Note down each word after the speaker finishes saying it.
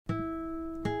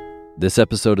This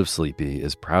episode of Sleepy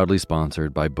is proudly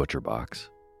sponsored by ButcherBox.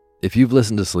 If you've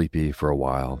listened to Sleepy for a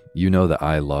while, you know that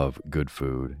I love good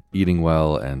food, eating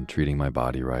well, and treating my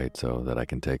body right so that I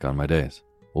can take on my days.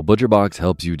 Well, ButcherBox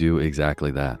helps you do exactly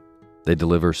that. They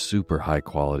deliver super high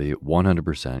quality,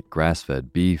 100%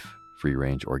 grass-fed beef,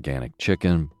 free-range organic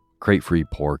chicken, crate-free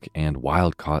pork, and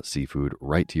wild-caught seafood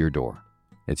right to your door.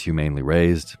 It's humanely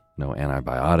raised, no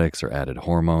antibiotics or added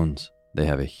hormones. They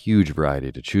have a huge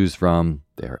variety to choose from.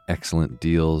 They are excellent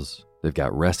deals. They've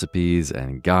got recipes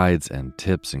and guides and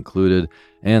tips included,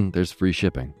 and there's free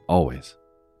shipping, always.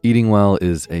 Eating well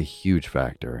is a huge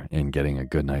factor in getting a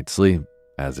good night's sleep,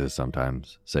 as is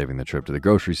sometimes saving the trip to the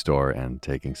grocery store and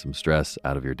taking some stress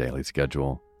out of your daily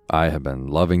schedule. I have been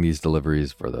loving these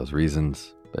deliveries for those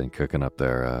reasons. Been cooking up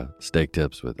their steak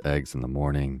tips with eggs in the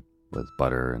morning with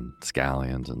butter and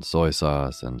scallions and soy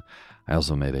sauce, and I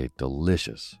also made a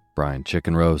delicious brine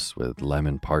chicken roast with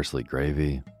lemon parsley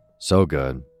gravy. So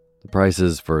good. The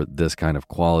prices for this kind of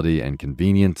quality and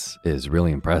convenience is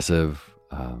really impressive.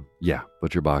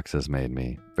 ButcherBox has made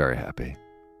me very happy.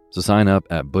 So sign up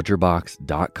at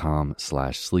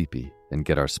butcherbox.com/sleepy and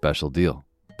get our special deal.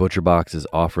 ButcherBox is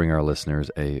offering our listeners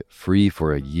a free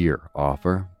for a year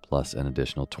offer plus an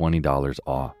additional $20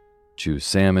 off. Choose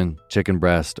salmon, chicken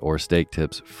breast, or steak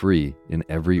tips free in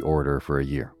every order for a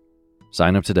year.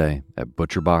 Sign up today at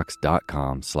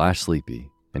butcherbox.com/sleepy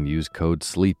and use code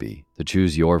SLEEPY to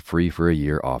choose your free for a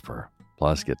year offer.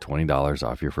 Plus, get $20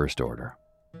 off your first order.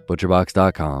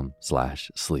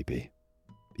 butcherbox.com/sleepy.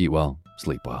 Eat well,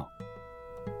 sleep well.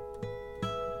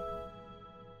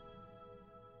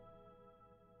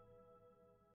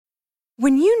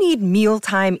 When you need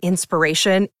mealtime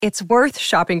inspiration, it's worth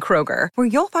shopping Kroger, where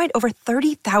you'll find over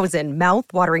 30,000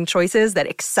 mouth-watering choices that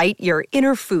excite your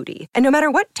inner foodie. And no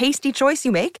matter what tasty choice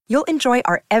you make, you'll enjoy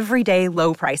our everyday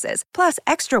low prices, plus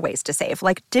extra ways to save,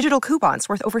 like digital coupons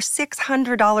worth over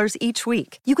 $600 each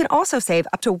week. You can also save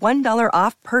up to $1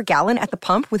 off per gallon at the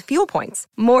pump with fuel points.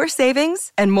 More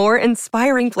savings and more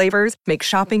inspiring flavors make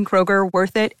shopping Kroger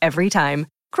worth it every time.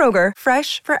 Kroger,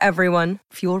 fresh for everyone.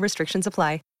 Fuel restrictions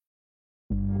apply.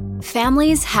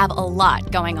 Families have a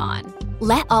lot going on.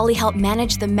 Let Ollie help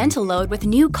manage the mental load with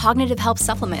new cognitive health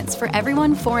supplements for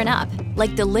everyone 4 and up,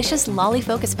 like delicious Lolly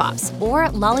Focus Pops or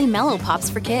Lolly Mellow Pops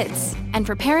for kids. And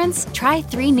for parents, try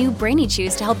 3 new Brainy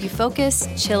Chews to help you focus,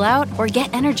 chill out, or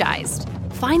get energized.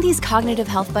 Find these cognitive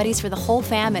health buddies for the whole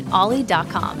fam at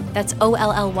ollie.com. That's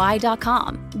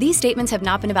OLLY.com. These statements have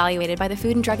not been evaluated by the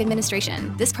Food and Drug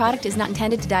Administration. This product is not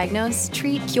intended to diagnose,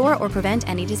 treat, cure, or prevent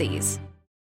any disease.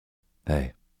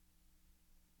 Hey,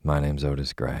 my name's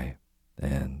Otis Gray,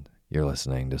 and you're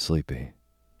listening to Sleepy.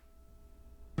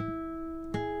 A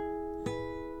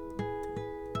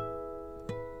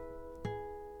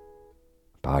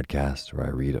podcast where I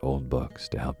read old books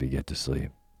to help you get to sleep,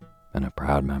 and a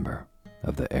proud member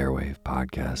of the Airwave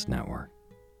Podcast Network.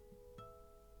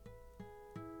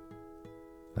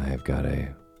 I have got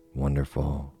a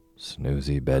wonderful,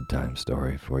 snoozy bedtime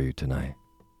story for you tonight.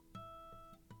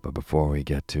 But before we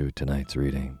get to tonight's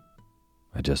reading,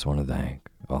 I just want to thank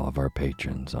all of our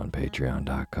patrons on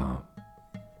patreon.com.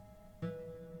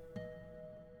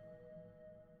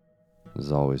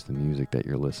 As always, the music that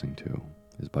you're listening to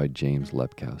is by James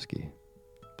Lepkowski,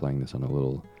 playing this on a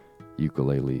little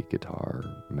ukulele guitar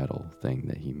metal thing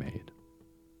that he made.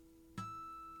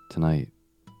 Tonight,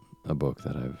 a book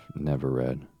that I've never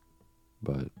read,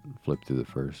 but flipped through the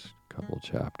first couple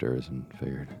chapters and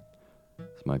figured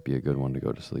this might be a good one to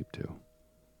go to sleep to.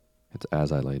 It's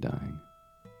As I Lay Dying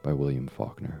by William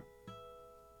Faulkner. I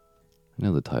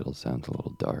know the title sounds a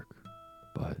little dark,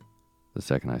 but the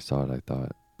second I saw it, I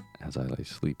thought, as I lay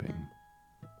sleeping.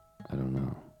 I don't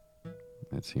know.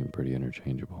 It seemed pretty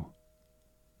interchangeable.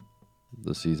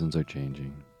 The seasons are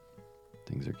changing.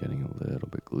 Things are getting a little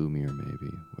bit gloomier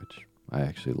maybe, which I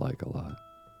actually like a lot.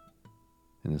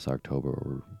 In this October,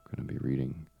 we're going to be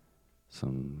reading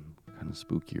some kind of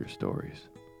spookier stories.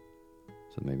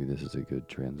 So maybe this is a good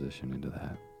transition into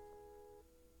that.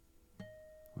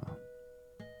 Well,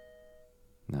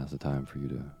 now's the time for you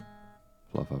to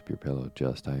fluff up your pillow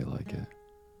just how you like it.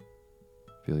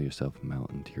 Feel yourself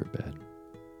melt into your bed.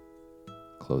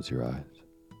 Close your eyes,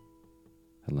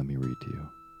 and let me read to you.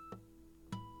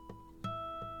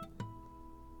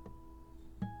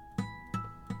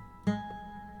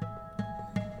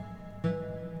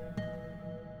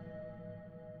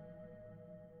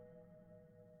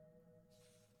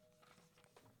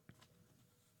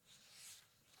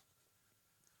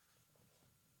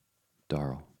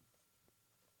 Darrell.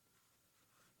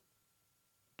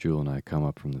 Jewel and I come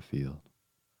up from the field,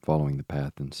 following the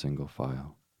path in single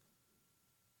file.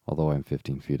 Although I'm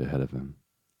 15 feet ahead of him,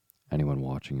 Anyone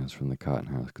watching us from the cotton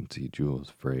house can see Jewel's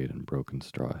frayed and broken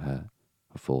straw hat,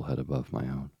 a full head above my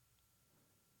own.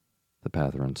 The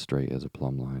path runs straight as a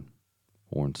plumb line,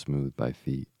 worn smooth by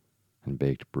feet and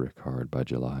baked brick hard by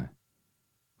July,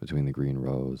 between the green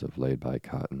rows of laid-by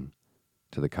cotton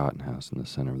to the cotton house in the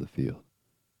center of the field,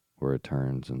 where it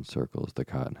turns and circles the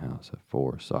cotton house at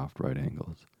 4 soft right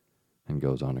angles and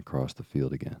goes on across the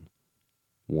field again,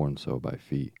 worn so by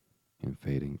feet in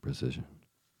fading precision.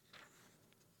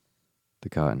 The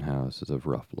cotton house is of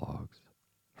rough logs,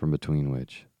 from between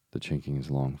which the chinking is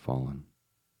long fallen.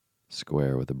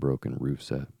 Square with a broken roof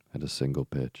set at a single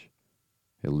pitch,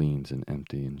 it leans in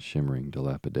empty and shimmering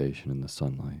dilapidation in the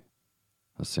sunlight,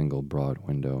 a single broad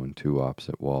window and 2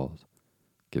 opposite walls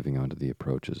giving onto the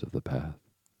approaches of the path.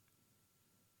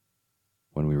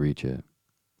 When we reach it,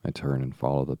 I turn and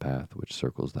follow the path which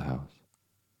circles the house.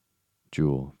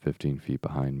 Jewel, 15 feet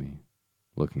behind me,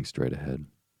 looking straight ahead,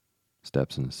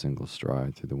 steps in a single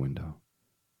stride through the window.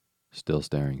 Still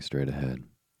staring straight ahead,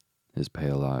 his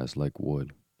pale eyes like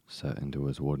wood set into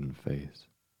his wooden face.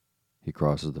 He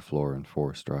crosses the floor in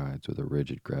 4 strides with the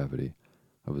rigid gravity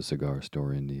of a cigar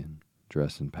store Indian,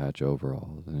 dressed in patch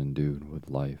overalls and endued with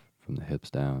life from the hips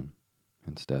down,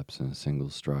 and steps in a single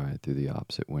stride through the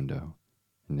opposite window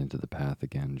and into the path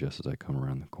again just as I come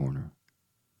around the corner.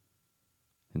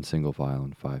 In single file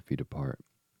and 5 feet apart,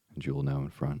 and Jewel now in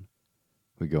front,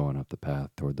 we go on up the path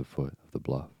toward the foot of the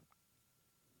bluff.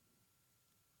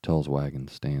 Tull's wagon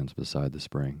stands beside the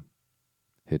spring,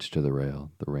 hitched to the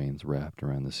rail, the reins wrapped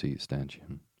around the seat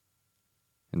stanchion.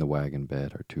 In the wagon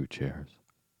bed are 2 chairs.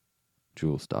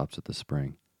 Jewel stops at the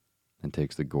spring and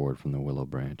takes the gourd from the willow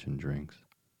branch and drinks.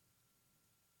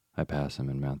 I pass him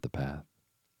and mount the path,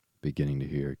 beginning to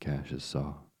hear Cash's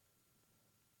saw.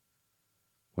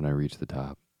 When I reach the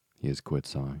top, he has quit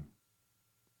sawing.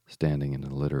 Standing in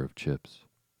a litter of chips,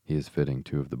 he is fitting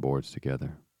 2 of the boards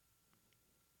together.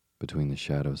 Between the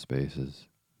shadow spaces,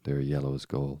 they are yellow as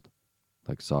gold,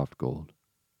 like soft gold,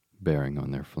 bearing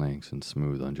on their flanks and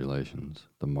smooth undulations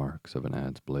the marks of an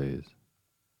adze blaze.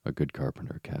 A good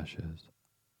carpenter, Cash is.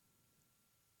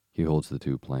 He holds the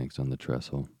 2 planks on the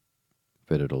trestle,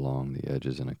 fitted along the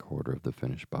edges in a quarter of the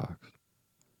finished box.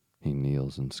 He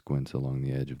kneels and squints along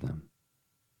the edge of them.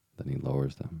 Then he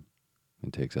lowers them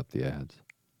and takes up the adze.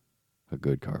 A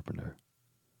good carpenter.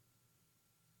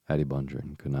 Addie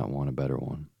Bundren could not want a better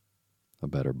one, a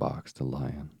better box to lie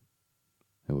in.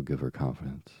 It will give her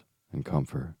confidence and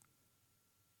comfort.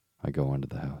 I go into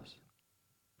the house,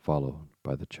 followed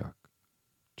by the chuck,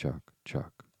 chuck,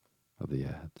 chuck of the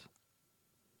adze.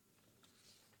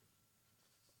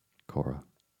 Cora.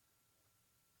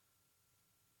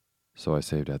 So I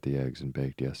saved out the eggs and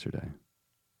baked yesterday.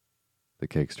 The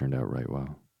cakes turned out right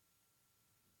well.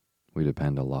 We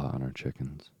depend a lot on our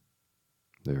chickens.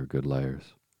 They are good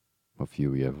layers, a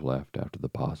few we have left after the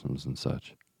possums and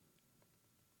such.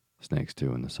 Snakes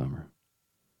too in the summer.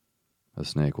 A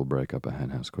snake will break up a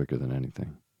henhouse quicker than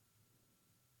anything.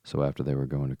 So after they were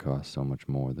going to cost so much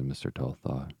more than Mr. Tull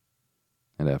thought,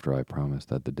 and after I promised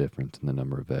that the difference in the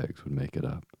number of eggs would make it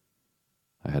up,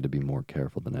 I had to be more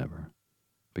careful than ever,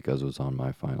 because it was on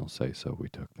my final say-so we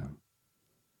took them.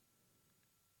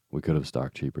 We could have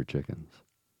stocked cheaper chickens,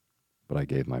 but I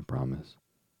gave my promise,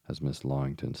 as Miss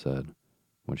Longington said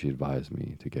when she advised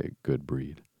me to get a good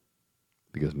breed,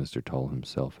 because Mr. Tull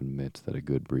himself admits that a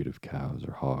good breed of cows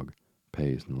or hog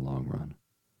pays in the long run.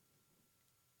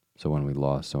 So when we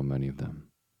lost so many of them,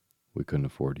 we couldn't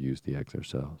afford to use the eggs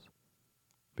ourselves,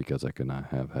 because I could not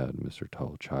have had Mr.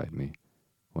 Tull chide me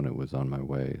when it was on my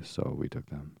way, so we took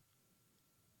them.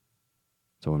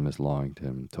 So when Miss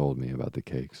Longington told me about the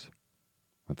cakes,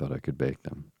 I thought I could bake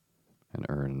them and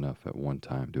earn enough at one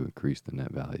time to increase the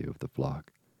net value of the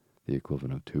flock, the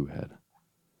equivalent of 2 head.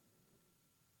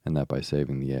 And that by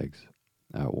saving the eggs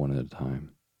out one at a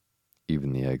time,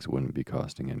 even the eggs wouldn't be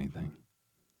costing anything.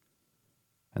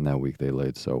 And that week they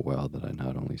laid so well that I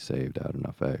not only saved out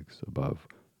enough eggs above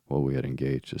what we had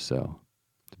engaged to sell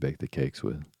to bake the cakes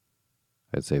with,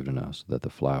 I had saved enough so that the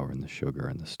flour and the sugar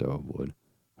and the stove would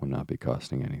not be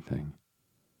costing anything.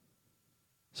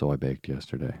 So I baked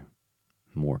yesterday,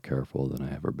 more careful than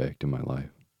I ever baked in my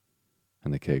life,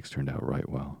 and the cakes turned out right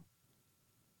well.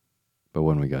 But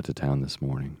when we got to town this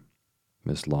morning,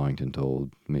 Miss Longington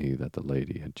told me that the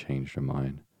lady had changed her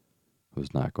mind,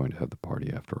 was not going to have the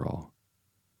party after all.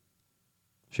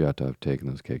 She ought to have taken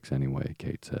those cakes anyway,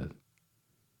 Kate said.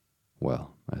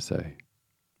 Well, I say,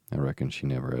 I reckon she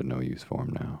never had no use for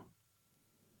 'em now.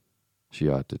 She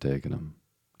ought to taken 'em,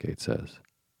 Kate says,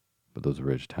 but those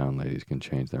rich town ladies can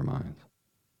change their minds.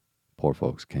 Poor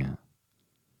folks can't.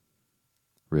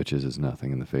 Riches is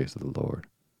nothing in the face of the Lord.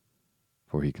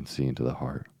 for he can see into the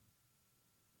heart.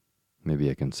 Maybe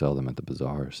I can sell them at the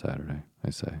bazaar Saturday, I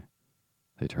say.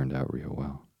 They turned out real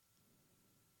well.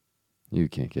 You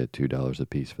can't get $2 a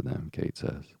piece for them, Kate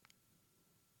says.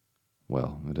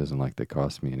 Well, it isn't like they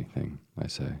cost me anything, I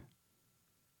say.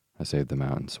 I saved them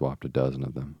out and swapped a dozen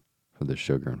of them for the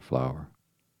sugar and flour.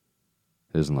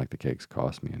 It isn't like the cakes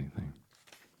cost me anything.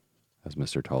 As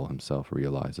Mr. Tull himself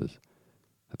realizes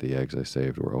that the eggs I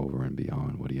saved were over and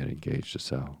beyond what he had engaged to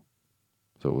sell.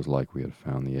 So it was like we had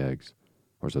found the eggs,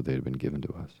 or so they had been given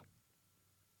to us.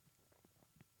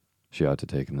 She ought to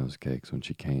take in those cakes when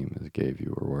she came as gave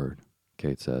you her word,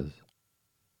 Kate says.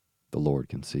 The Lord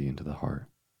can see into the heart.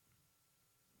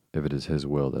 If it is his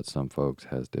will that some folks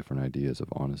has different ideas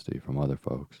of honesty from other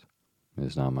folks, it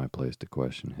is not my place to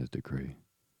question his decree.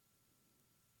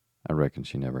 I reckon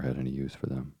she never had any use for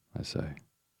them, I say.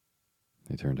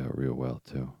 They turned out real well,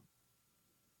 too.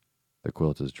 The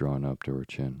quilt is drawn up to her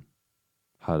chin,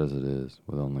 hot as it is,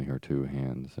 with only her 2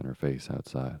 hands and her face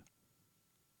outside.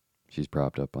 She's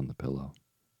propped up on the pillow,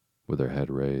 with her head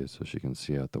raised so she can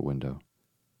see out the window,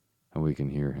 and we can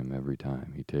hear him every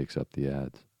time he takes up the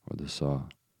adze or the saw.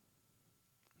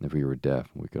 If we were deaf,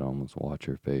 we could almost watch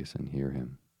her face and hear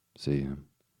him, see him.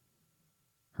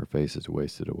 Her face is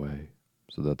wasted away,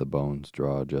 so that the bones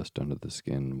draw just under the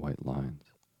skin in white lines.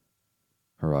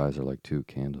 Her eyes are like 2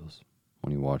 candles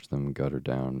when you watch them gutter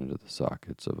down into the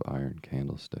sockets of iron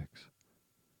candlesticks.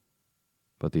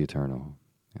 But the eternal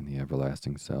and the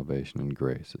everlasting salvation and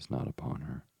grace is not upon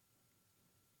her.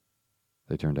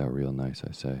 They turned out real nice,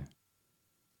 I say,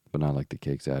 but not like the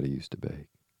cakes Addie used to bake.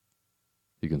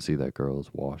 You can see that girl is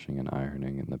washing and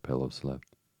ironing in the pillow slip,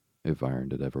 if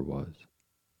ironed it ever was.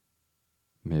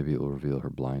 Maybe it will reveal her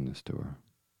blindness to her,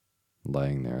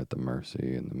 laying there at the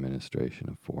mercy and the ministration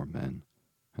of 4 men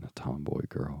and a tomboy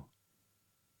girl.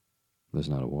 There's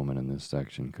not a woman in this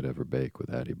section could ever bake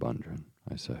with Addie Bundren,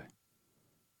 I say.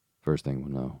 First thing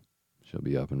we'll know, she'll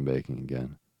be up and baking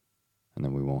again, and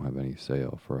then we won't have any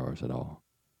sale for ours at all.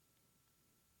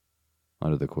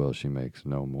 Under the quilt she makes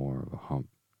no more of a hump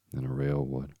than a rail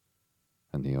would,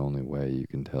 and the only way you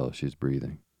can tell she's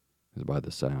breathing is by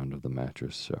the sound of the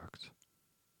mattress shucks.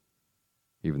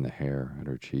 Even the hair at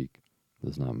her cheek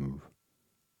does not move,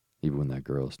 even when that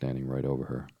girl is standing right over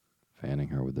her, fanning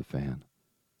her with the fan.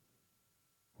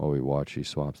 While we watch, she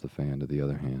swaps the fan to the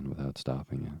other hand without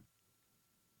stopping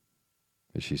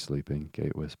it. Is she sleeping?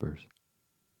 Kate whispers.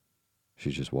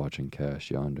 She's just watching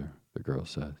Cash yonder, the girl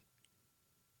says.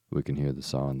 We can hear the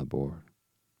saw on the board.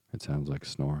 It sounds like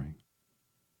snoring.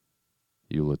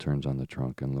 Eula turns on the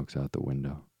trunk and looks out the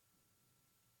window.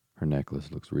 Her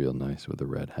necklace looks real nice with a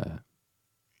red hat.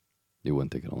 You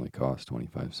wouldn't think it only cost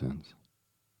 25 cents.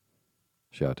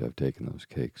 She ought to have taken those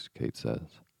cakes, Kate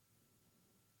says.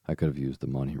 I could have used the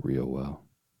money real well,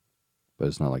 but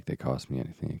it's not like they cost me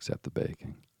anything except the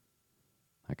baking.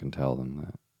 I can tell them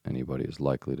that anybody is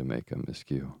likely to make a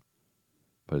miscue,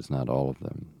 but it's not all of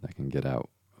them that can get out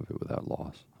of it without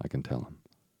loss. I can tell him.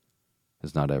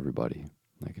 It's not everybody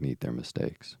that can eat their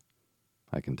mistakes.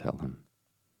 I can tell him.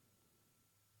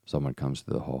 Someone comes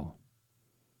to the hall.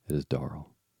 It is Darrell.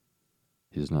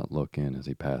 He does not look in as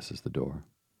he passes the door.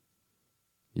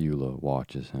 Eula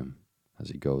watches him as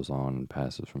he goes on and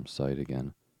passes from sight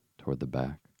again toward the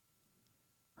back.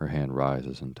 Her hand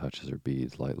rises and touches her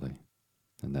beads lightly,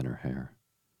 and then her hair.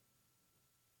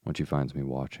 When she finds me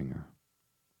watching her,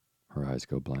 her eyes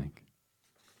go blank.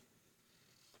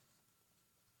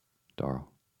 Darrell.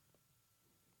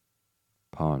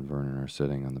 Pa and Vernon are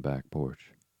sitting on the back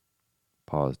porch.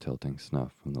 Pa is tilting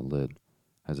snuff from the lid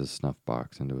as his snuff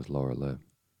box into his lower lip,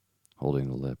 holding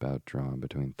the lip outdrawn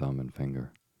between thumb and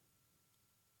finger.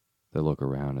 They look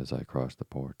around as I cross the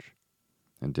porch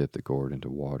and dip the gourd into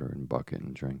water and bucket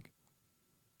and drink.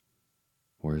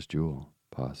 Where's Jewel?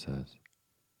 Pa says.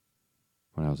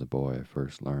 When I was a boy, I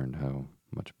first learned how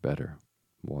much better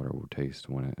water will taste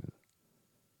when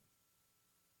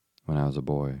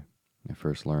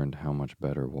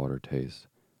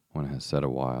it has set a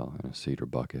while in a cedar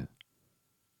bucket.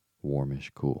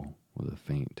 Warmish cool, with a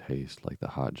faint taste like the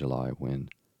hot July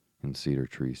wind and cedar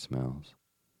tree smells.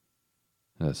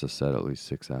 It has to set at least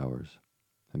 6 hours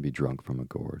and be drunk from a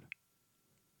gourd.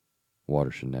 Water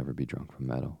should never be drunk from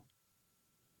metal.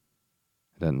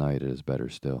 And at night it is better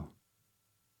still.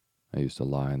 I used to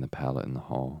lie in the pallet in the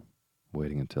hall,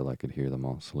 waiting until I could hear them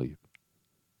all sleep,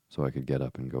 so I could get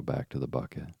up and go back to the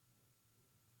bucket.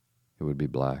 It would be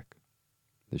black,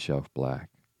 the shelf black,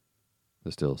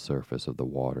 the still surface of the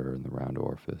water and the round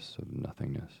orifice of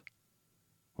nothingness,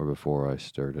 where before I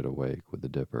stirred it awake with the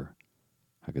dipper,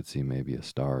 I could see maybe a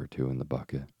star or two in the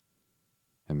bucket,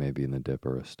 and maybe in the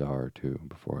dipper a star or two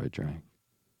before I drank.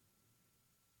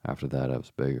 After that, I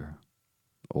was bigger,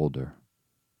 older.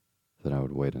 Then I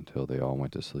would wait until they all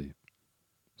went to sleep,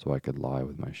 so I could lie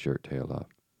with my shirt tail up,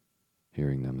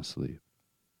 hearing them asleep,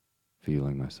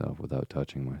 feeling myself without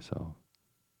touching myself,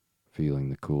 feeling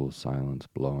the cool silence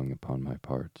blowing upon my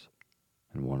parts,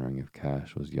 and wondering if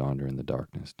Cash was yonder in the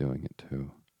darkness doing it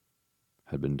too.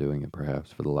 Had been doing it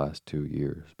perhaps for the last 2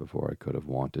 years before I could have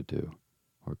wanted to,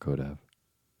 or could have.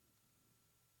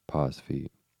 Pa's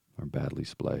feet were badly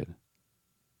splayed,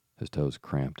 his toes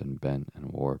cramped and bent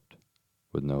and warped,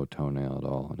 with no toenail at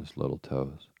all on his little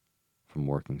toes, from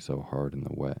working so hard in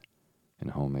the wet in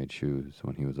homemade shoes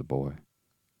when he was a boy.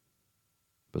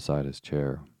 Beside his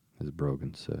chair, his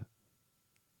brogan sit.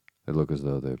 They look as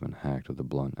though they've been hacked with a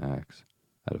blunt axe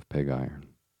out of pig iron.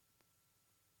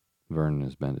 Vernon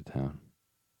has been to town.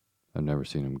 I've never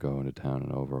seen him go into town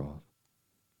in overalls.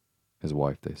 His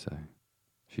wife, they say.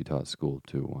 She taught school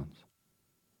too once.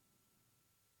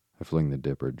 I fling the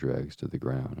dipper dregs to the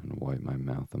ground and wipe my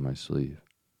mouth on my sleeve.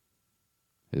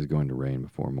 It is going to rain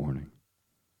before morning,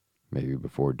 maybe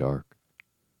before dark.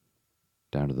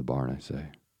 Down to the barn, I say,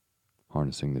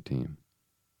 harnessing the team.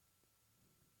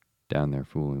 Down there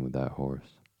fooling with that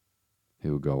horse. He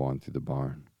will go on through the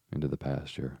barn, into the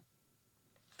pasture.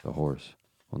 The horse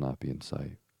will not be in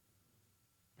sight.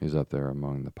 He's up there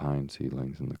among the pine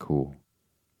seedlings in the cool.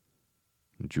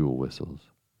 Jewel whistles,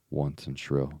 once and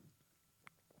shrill.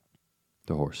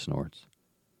 The horse snorts.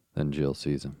 Then Jill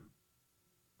sees him,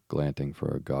 glanting for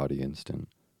a gaudy instant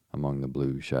among the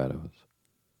blue shadows.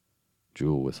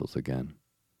 Jewel whistles again.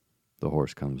 The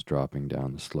horse comes dropping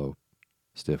down the slope,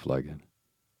 stiff-legged,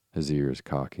 his ears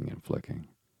cocking and flicking,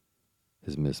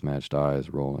 his mismatched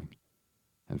eyes rolling,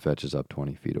 and fetches up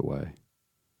 20 feet away,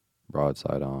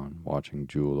 broadside on, watching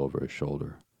Jewel over his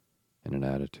shoulder, in an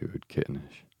attitude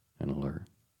kittenish and alert.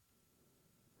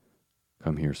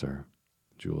 "Come here, sir,"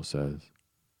 Jewel says.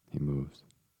 He moves.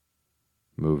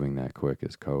 Moving that quick,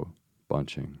 his coat,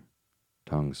 bunching,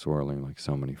 tongue swirling like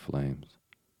so many flames.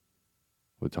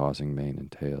 With tossing mane and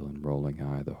tail and rolling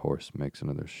eye, the horse makes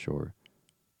another short,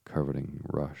 curveting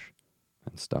rush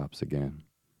and stops again,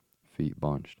 feet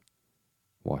bunched,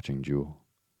 watching Jewel.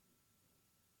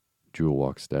 Jewel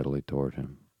walks steadily toward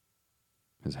him,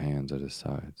 his hands at his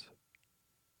sides.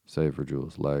 Save for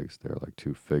Jewel's legs, they are like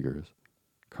two figures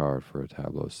carved for a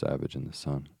tableau savage in the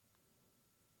sun.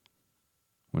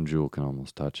 When Jewel can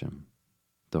almost touch him,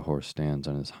 the horse stands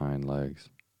on his hind legs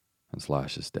and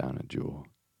slashes down at Jewel.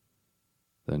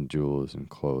 Then Jewel is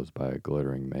enclosed by a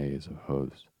glittering maze of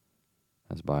hooves,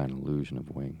 as by an illusion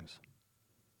of wings.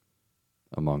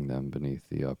 Among them, beneath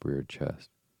the upreared chest,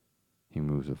 he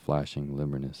moves with flashing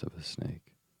limberness of a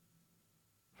snake.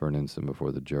 For an instant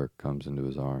before the jerk comes into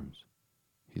his arms,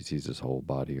 he sees his whole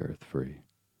body earth free,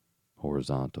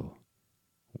 horizontal,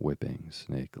 whipping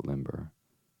snake limber,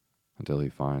 until he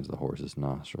finds the horse's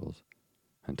nostrils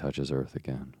and touches earth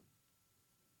again.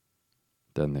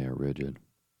 Then they are rigid,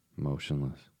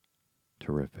 motionless,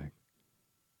 terrific,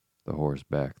 the horse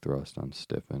back thrust on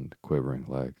stiffened, quivering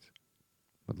legs,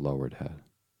 with lowered head.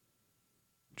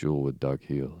 Jewel with dug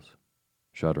heels,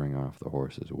 shuddering off the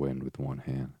horse's wind with one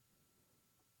hand,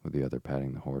 with the other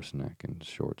patting the horse neck in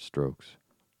short strokes,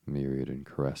 myriad and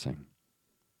caressing,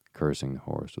 cursing the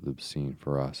horse with obscene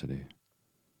ferocity.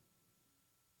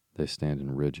 They stand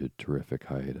in rigid, terrific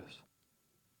hiatus,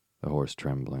 the horse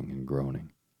trembling and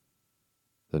groaning.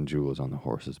 Then Jewel is on the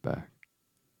horse's back.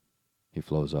 He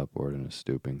flows upward in a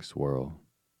stooping swirl,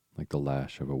 like the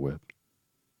lash of a whip,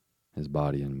 his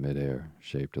body in midair,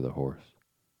 shaped to the horse.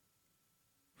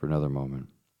 For another moment,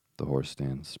 the horse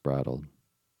stands spraddled,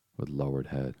 with lowered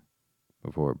head,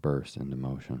 before it bursts into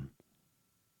motion.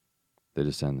 They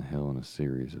descend the hill in a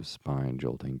series of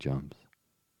spine-jolting jumps,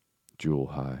 Jewel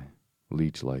high,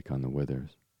 leech-like on the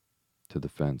withers, to the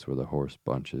fence where the horse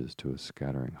bunches to a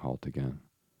scattering halt again.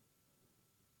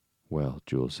 "Well,"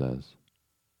 Jewel says,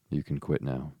 "you can quit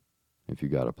now, if you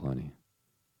got a plenty."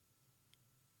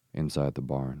 Inside the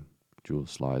barn, Jewel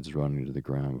slides running to the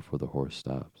ground before the horse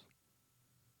stops.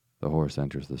 The horse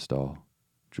enters the stall,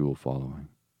 Jewel following.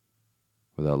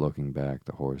 Without looking back,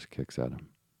 the horse kicks at him,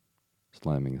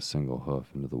 slamming a single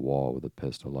hoof into the wall with a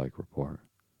pistol-like report.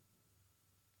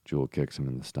 Jewel kicks him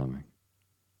in the stomach.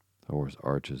 The horse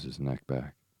arches his neck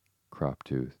back,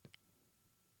 crop-toothed.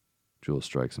 Jewel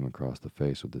strikes him across the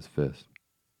face with his fist,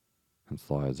 and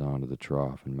slides onto the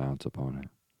trough and mounts upon it.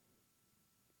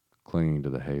 Clinging to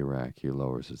the hay rack, he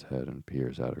lowers his head and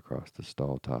peers out across the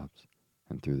stall tops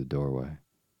and through the doorway.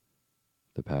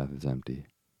 The path is empty.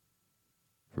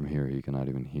 From here he cannot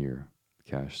even hear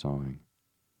Cash sawing.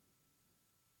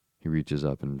 He reaches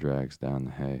up and drags down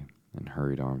the hay in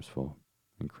hurried armsful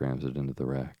and crams it into the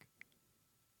rack.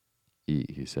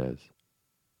 Eat, he says.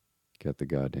 Get the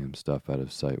goddamn stuff out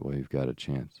of sight while you've got a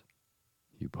chance.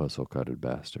 You puzzle-cutted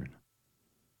bastard.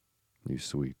 You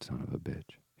sweet son of a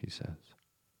bitch, he says.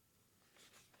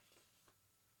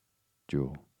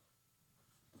 Jewel.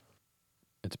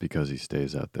 It's because he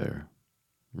stays out there,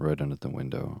 right under the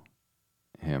window,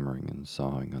 hammering and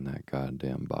sawing on that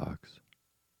goddamn box.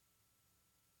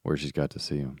 Where she's got to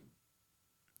see him.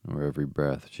 Where every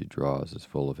breath she draws is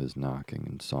full of his knocking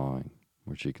and sawing,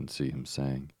 where she can see him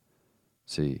saying,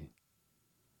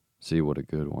 See what a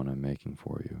good one I'm making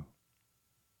for you.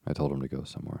 I told him to go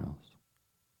somewhere else.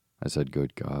 I said,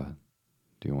 good God,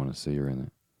 do you want to see her in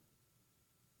it?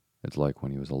 It's like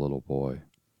when he was a little boy,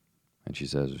 and she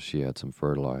says if she had some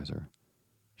fertilizer,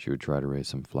 she would try to raise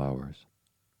some flowers,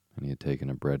 and he had taken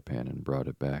a bread pan and brought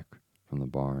it back from the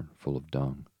barn full of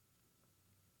dung.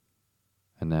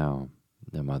 And now,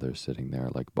 them others sitting there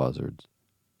like buzzards,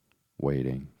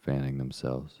 waiting, fanning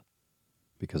themselves,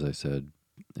 because I said,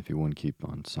 if you wouldn't keep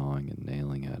on sawing and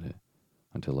nailing at it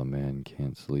until a man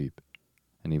can't sleep,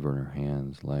 and even her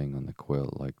hands laying on the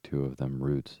quilt like two of them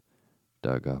roots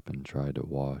dug up and tried to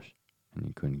wash, and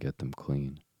you couldn't get them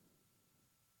clean.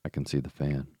 I can see the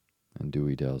fan and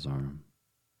Dewey Dale's arm.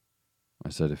 I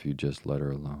said if you just let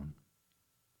her alone,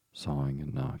 sawing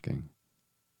and knocking,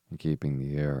 and keeping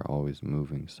the air always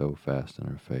moving so fast in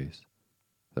her face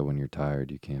that when you're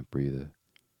tired you can't breathe it,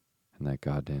 and that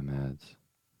goddamn ad's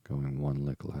going one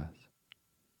lick less,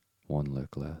 one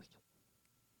lick less,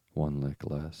 one lick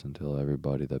less, until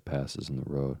everybody that passes in the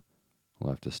road will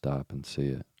have to stop and see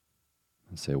it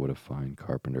and say what a fine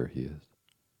carpenter he is.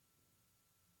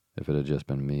 If it had just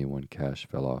been me when Cash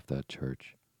fell off that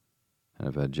church, and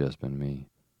if it had just been me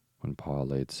when Pa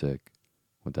laid sick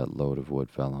with that load of wood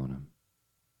fell on him,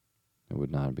 it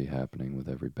would not be happening with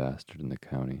every bastard in the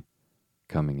county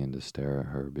coming in to stare at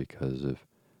her because if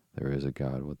there is a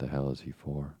God, what the hell is he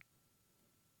for?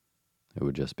 It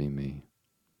would just be me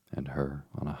and her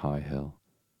on a high hill,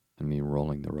 and me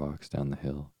rolling the rocks down the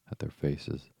hill at their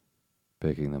faces,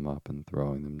 picking them up and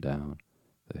throwing them down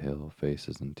the hill,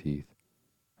 faces and teeth,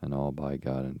 and all by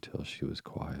God until she was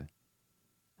quiet,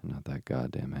 and not that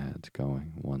goddamn ad's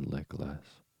going one lick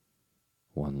less,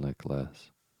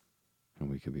 and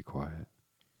we could be quiet.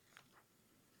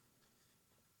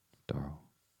 Darrell.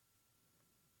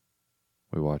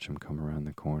 We watch him come around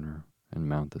the corner and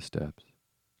mount the steps.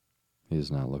 He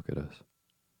does not look at us.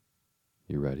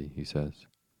 You ready, he says.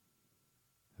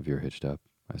 If you're hitched up,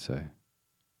 I say.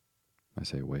 I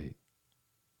say, wait.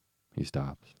 He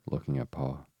stops, looking at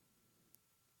Pa.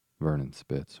 Vernon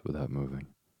spits without moving.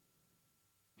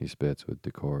 He spits with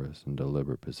decorous and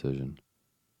deliberate precision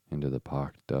into the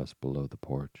pocked dust below the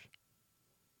porch.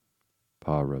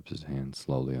 Pa rubs his hand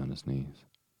slowly on his knees.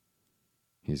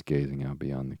 He's gazing out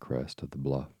beyond the crest of the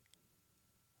bluff,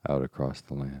 out across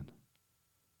the land.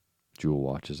 Jewel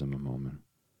watches him a moment,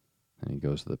 then he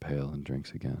goes to the pail and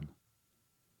drinks again.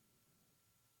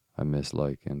 I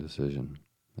mislike indecision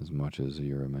as much as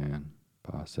you're a man,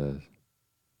 Pa says.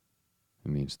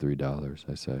 It means $3,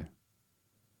 I say.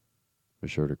 The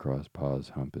shirt across Pa's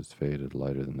hump is faded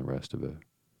lighter than the rest of it.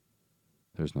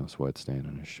 There's no sweat stain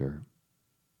on his shirt.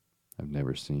 I've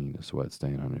never seen a sweat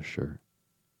stain on his shirt.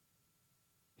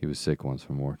 He was sick once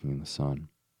from working in the sun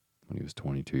when he was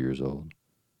 22 years old, and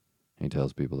he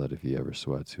tells people that if he ever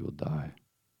sweats, he will die.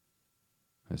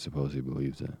 I suppose he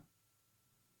believes it.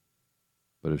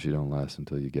 But if she don't last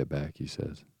until you get back, he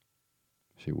says,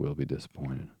 she will be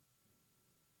disappointed.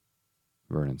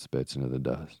 Vernon spits into the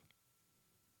dust,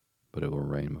 but it will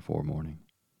rain before morning.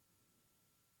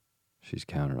 She's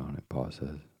counted on it, Pa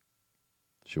says.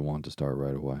 She'll want to start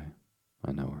right away.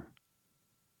 I know her.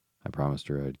 I promised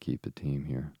her I'd keep the team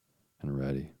here and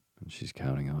ready, and she's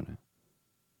counting on it.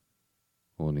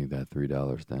 We'll need that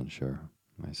 $3 then, sure,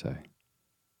 I say.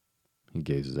 He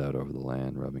gazes out over the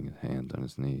land, rubbing his hands on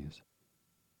his knees.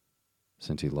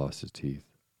 Since he lost his teeth,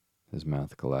 his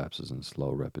mouth collapses in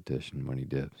slow repetition when he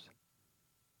dips.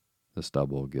 The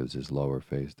stubble gives his lower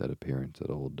face that appearance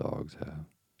that old dogs have.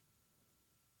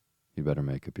 You better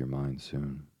make up your mind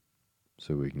soon,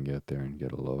 so we can get there and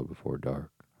get a load before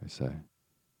dark, I say.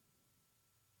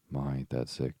 Ma ain't that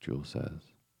sick, Jewel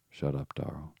says. Shut up,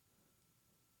 Darrell.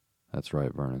 That's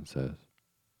right, Vernon says.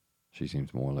 She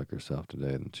seems more like herself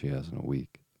today than she has in a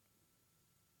week.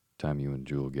 Time you and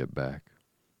Jewel get back,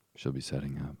 she'll be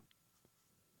setting up.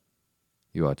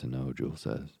 You ought to know, Jewel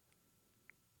says.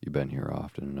 You've been here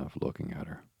often enough looking at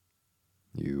her.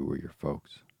 You or your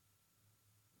folks.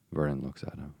 Vernon looks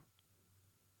at him.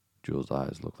 Jewel's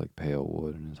eyes look like pale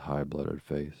wood in his high-blooded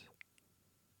face.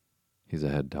 He's a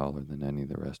head taller than any of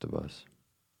the rest of us.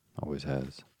 Always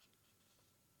has.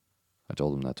 I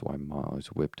told him that's why Ma always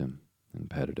whipped him and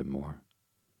petted him more,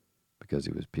 because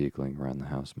he was peekling around the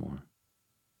house more.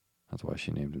 That's why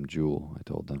she named him Jewel, I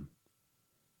told them.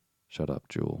 Shut up,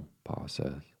 Jewel, Pa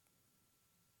says,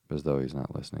 but as though he's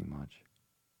not listening much.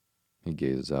 He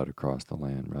gazes out across the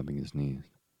land, rubbing his knees.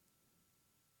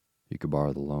 You could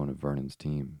borrow the loan of Vernon's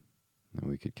team, and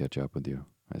we could catch up with you,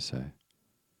 I say.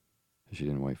 She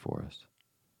didn't wait for us.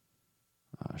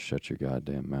 Shut your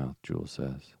goddamn mouth, Jewel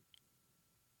says.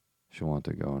 She'll want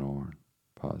to go in Orne,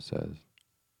 Pa says.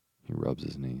 He rubs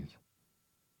his knees.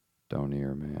 Don't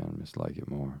hear, man, mislike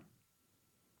it more.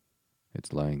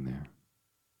 It's laying there,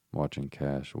 watching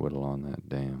Cash whittle on that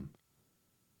dam,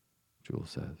 Jewel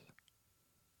says.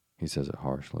 He says it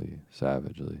harshly,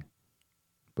 savagely,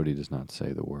 but he does not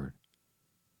say the word.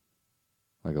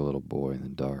 Like a little boy in the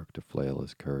dark to flail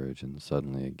his courage and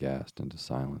suddenly aghast into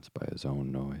silence by his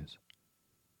own noise.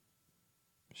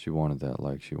 She wanted that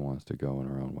like she wants to go in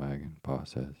her own wagon, Pa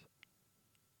says.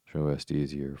 She'll rest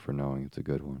easier for knowing it's a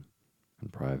good one,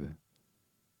 and private.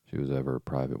 She was ever a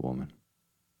private woman.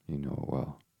 You know it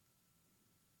well.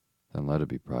 Then let it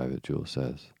be private, Jewel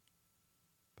says.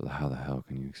 But how the hell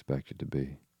can you expect it to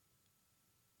be?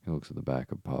 He looks at the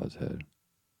back of Pa's head,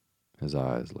 his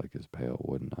eyes like his pale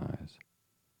wooden eyes.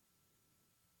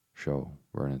 Show,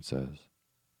 Vernon says.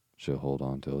 She'll hold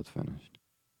on till it's finished.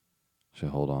 She'll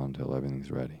hold on till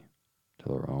everything's ready,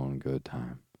 till her own good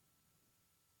time.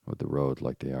 With the roads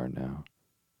like they are now,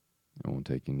 it won't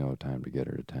take you no time to get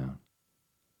her to town.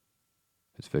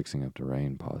 It's fixing up to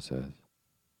rain, Pa says.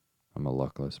 I'm a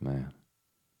luckless man.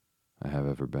 I have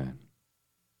ever been.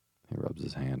 He rubs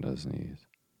his hand on his knees.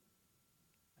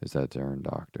 It's that darn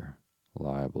doctor,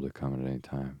 liable to come at any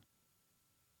time.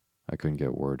 I couldn't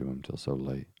get word to him till so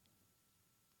late.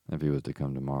 If he was to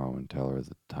come tomorrow and tell her that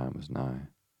the time was nigh,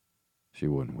 she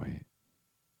wouldn't wait.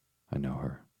 I know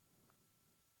her.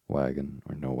 Wagon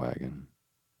or no wagon,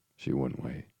 she wouldn't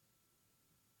wait.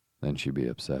 Then she'd be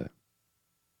upset,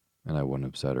 and I wouldn't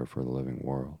upset her for the living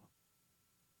world.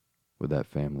 With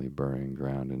that family burying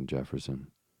ground in Jefferson,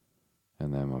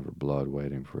 and them of her blood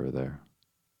waiting for her there,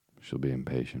 she'll be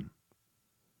impatient.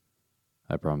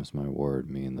 I promised my word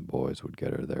me and the boys would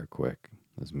get her there quick,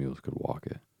 as mules could walk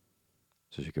it,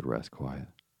 so she could rest quiet.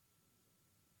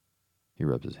 He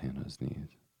rubs his hand on his knees.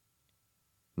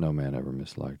 No man ever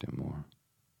misliked him more.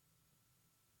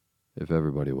 If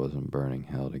everybody wasn't burning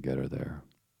hell to get her there,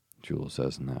 Jewel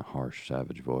says in that harsh,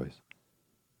 savage voice,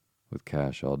 with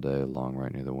Cash all day long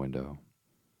right near the window,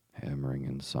 hammering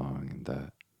and sawing and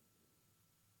that.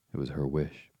 It was her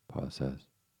wish, Pa says.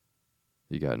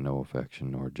 You got no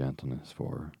affection nor gentleness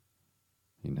for her.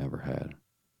 You never had.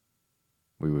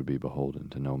 We would be beholden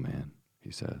to no man,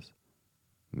 he says.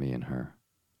 Me and her.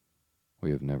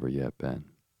 We have never yet been.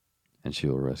 And she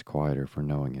will rest quieter for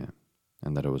knowing it,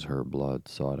 and that it was her blood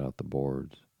sawed out the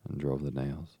boards and drove the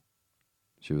nails.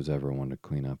 She was ever one to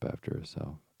clean up after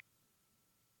herself.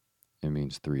 It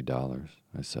means $3,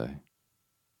 I say.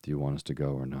 Do you want us to go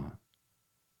or not?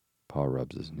 Pa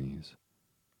rubs his knees.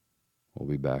 We'll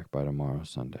be back by tomorrow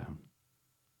sundown.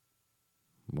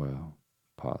 Well,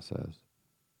 Pa says.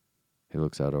 He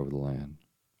looks out over the land,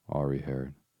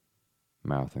 awry-haired,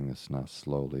 mouthing the snuff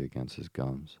slowly against his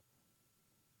gums.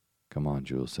 Come on,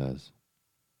 Jewel says.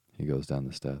 He goes down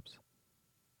the steps.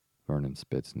 Vernon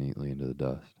spits neatly into the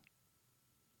dust.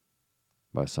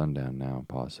 By sundown now,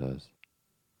 Pa says.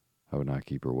 I would not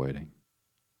keep her waiting.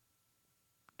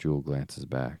 Jewel glances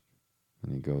back,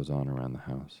 and he goes on around the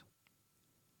house.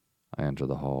 I enter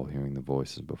the hall, hearing the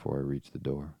voices before I reach the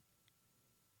door,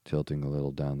 tilting a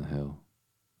little down the hill,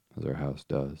 as our house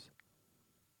does.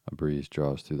 A breeze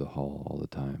draws through the hall all the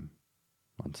time,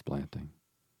 unsplanting.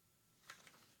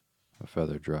 A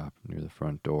feather drop near the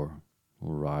front door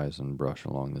will rise and brush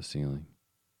along the ceiling,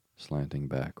 slanting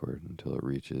backward until it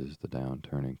reaches the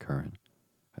down-turning current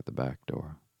at the back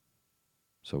door.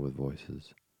 So with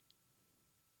voices.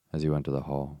 As you enter the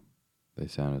hall, they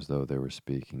sound as though they were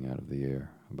speaking out of the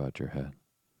air about your head.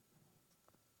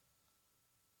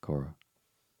 Cora.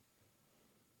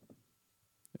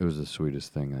 It was the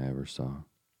sweetest thing I ever saw.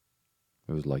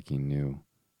 It was like he knew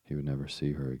he would never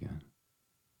see her again.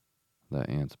 That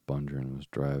Aunt's Bundren was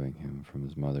driving him from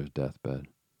his mother's deathbed,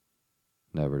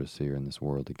 never to see her in this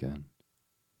world again.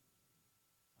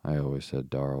 I always said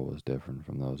Darrell was different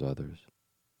from those others.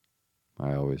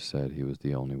 I always said he was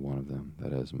the only one of them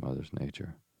that has mother's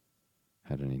nature,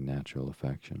 had any natural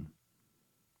affection.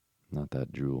 Not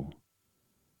that Jewel,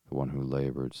 the one who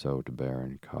labored so to bear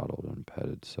and coddled and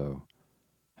petted so,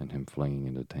 and him flinging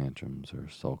into tantrums or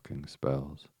sulking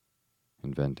spells,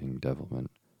 inventing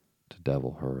devilment to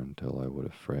devil her until I would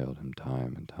have frailed him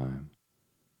time and time.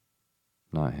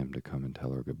 Not him to come and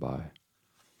tell her goodbye.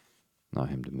 Not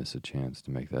him to miss a chance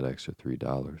to make that extra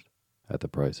 $3 at the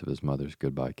price of his mother's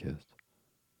goodbye kiss.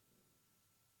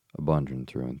 A Bundren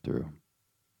through and through,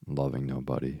 loving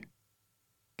nobody,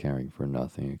 caring for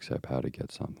nothing except how to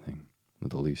get something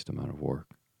with the least amount of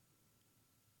work.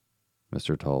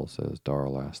 Mr. Tull says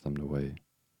Darrell asked them to wait.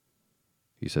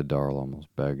 He said Darrell almost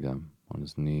begged them on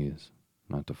his knees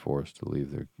not to force to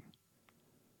leave their...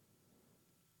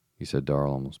 He said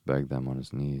Darrell almost begged them on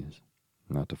his knees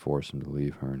not to force him to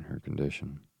leave her in her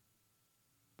condition.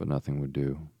 But nothing would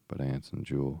do but Ance and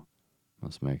Jewel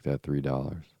must make that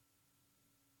 $3.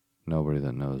 Nobody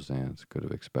that knows Ance could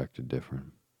have expected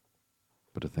different.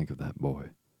 But to think of that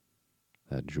boy,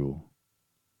 that Jewel,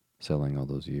 selling all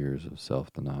those years of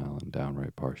self-denial and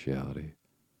downright partiality,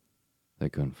 they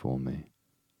couldn't fool me.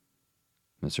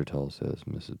 Mr. Tull says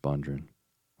Mrs. Bundren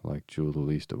liked Jewel the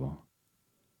least of all,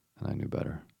 and I knew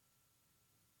better.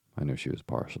 I knew she was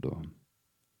partial to him,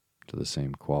 to the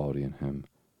same quality in him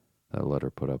that let her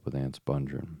put up with Ance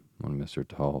Bundren when Mr.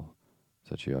 Tull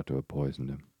said she ought to have poisoned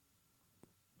him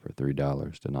for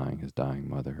 $3 denying his dying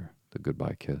mother the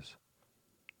goodbye kiss.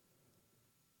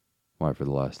 Why, for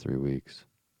the last 3 weeks,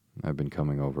 I've been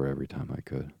coming over every time I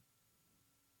could,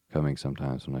 coming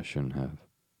sometimes when I shouldn't have,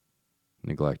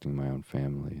 neglecting my own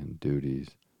family and duties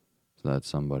so that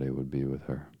somebody would be with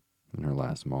her in her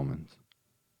last moments,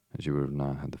 and she would have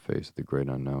not had the face of the great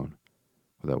unknown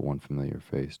with that one familiar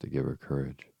face to give her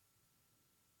courage.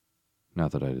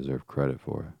 Not that I deserve credit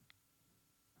for it.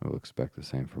 I will expect the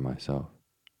same for myself.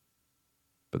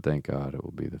 But thank God it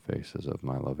will be the faces of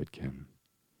my loved kin,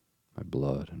 my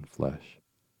blood and flesh.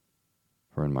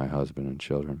 For in my husband and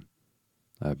children,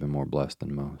 I have been more blessed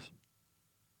than most.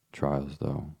 Trials,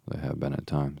 though, they have been at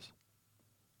times.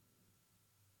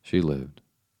 She lived,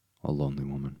 a lonely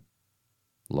woman,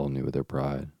 lonely with her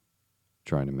pride,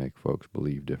 trying to make folks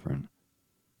believe different,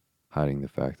 hiding the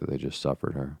fact that they just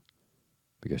suffered her,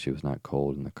 because she was not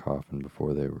cold in the coffin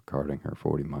before they were carting her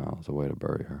 40 miles away to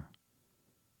bury her,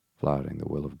 flouting the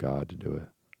will of God to do it,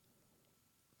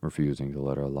 refusing to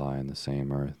let her lie in the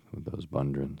same earth with those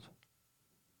Bundrens.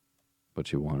 But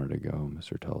she wanted to go,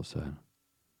 Mr. Tull said.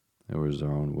 It was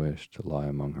her own wish to lie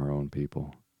among her own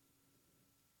people.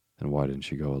 Then why didn't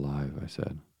she go alive, I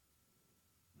said.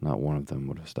 Not one of them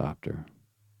would have stopped her,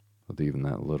 with even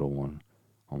that little one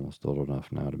almost old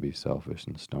enough now to be selfish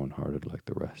and stone-hearted like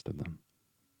the rest of them.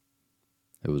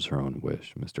 It was her own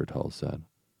wish, Mr. Tull said.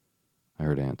 I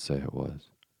heard Ance say it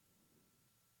was.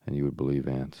 And you would believe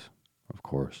Ance, of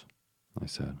course, I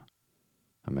said.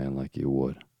 A man like you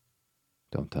would.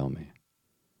 Don't tell me.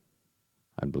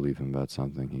 I'd believe him about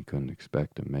something he couldn't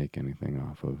expect to make anything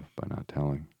off of by not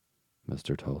telling,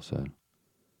 Mr. Tull said.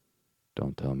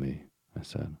 Don't tell me, I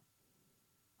said.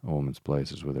 A woman's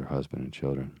place is with her husband and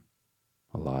children,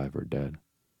 alive or dead.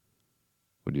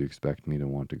 Would you expect me to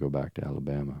want to go back to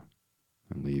Alabama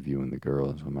and leave you and the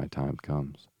girls when my time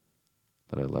comes,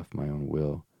 that I left my own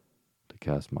will to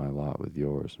cast my lot with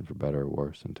yours and for better or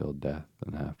worse until death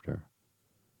and after?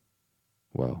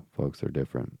 Well, folks are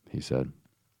different, he said.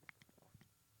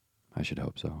 I should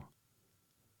hope so.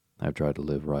 I've tried to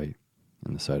live right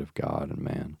in the sight of God and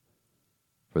man,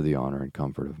 for the honor and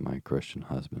comfort of my Christian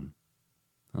husband,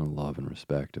 and the love and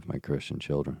respect of my Christian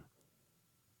children,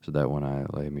 so that when I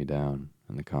lay me down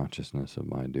in the consciousness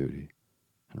of my duty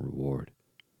and reward,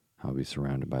 I'll be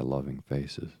surrounded by loving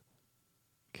faces,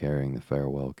 carrying the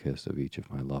farewell kiss of each of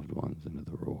my loved ones into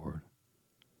the reward.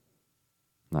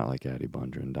 Not like Addie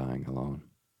Bundren dying alone,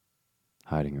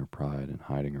 hiding her pride and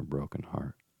hiding her broken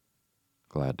heart,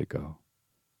 glad to go,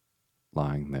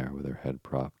 lying there with her head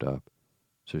propped up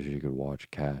so she could watch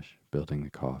Cash building the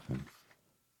coffin,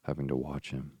 having to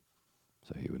watch him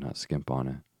so he would not skimp on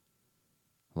it,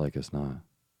 like us not,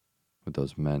 with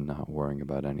those men not worrying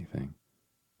about anything,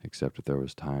 except if there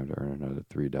was time to earn another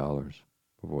 $3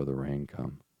 before the rain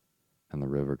come and the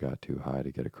river got too high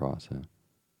to get across it.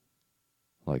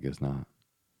 Like as not,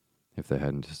 if they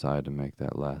hadn't decided to make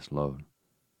that last load,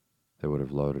 they would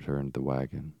have loaded her into the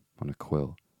wagon on a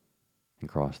quilt and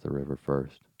crossed the river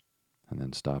first, and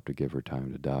then stopped to give her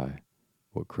time to die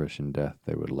what Christian death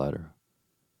they would let her.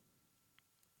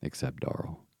 Except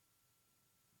Darrell.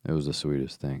 It was the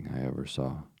sweetest thing I ever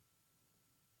saw.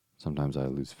 Sometimes I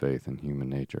lose faith in human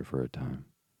nature for a time.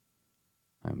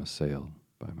 I am assailed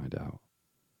by my doubt.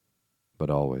 But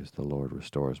always the Lord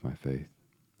restores my faith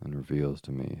and reveals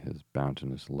to me his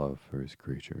boundless love for his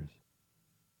creatures.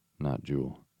 Not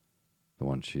Jewel, the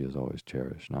one she has always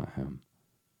cherished, not him.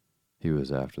 He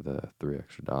was after the $3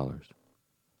 extra.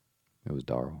 It was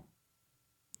Darrell,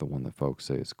 the one that folks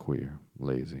say is queer,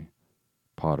 lazy,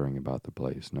 pottering about the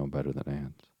place no better than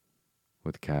ants,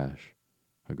 with cash,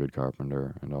 a good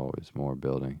carpenter, and always more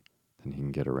building than he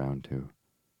can get around to,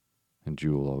 and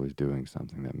Jewel always doing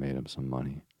something that made him some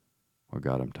money or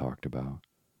got him talked about,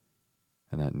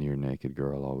 and that near-naked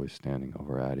girl always standing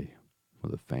over Addie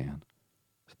with a fan,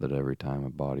 so that every time a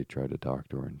body tried to talk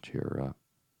to her and cheer her up,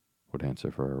 would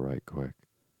answer for her right quick,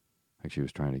 like she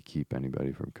was trying to keep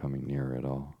anybody from coming near her at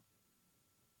all.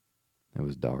 It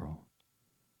was Darrell.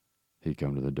 He'd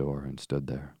come to the door and stood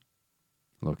there,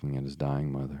 looking at his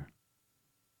dying mother.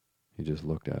 He just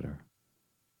looked at her,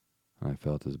 and I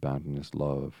felt his boundless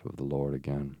love of the Lord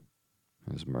again,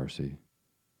 his mercy.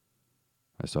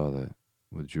 I saw that,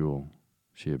 with Jewel,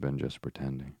 she had been just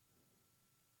pretending,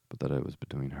 but that it was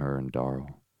between her and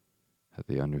Darrell that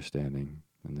the understanding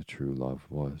and the true love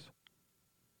was.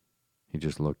 He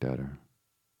just looked at her,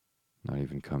 not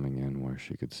even coming in where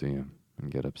she could see him and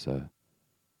get upset,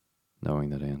 knowing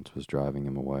that Ance was driving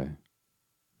him away,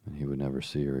 and he would never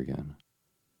see her again.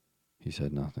 He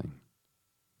said nothing,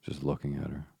 just looking at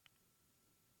her.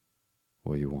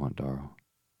 "What you want, Darrell?"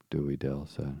 Dewey Dell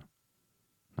said,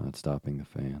 not stopping the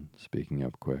fan, speaking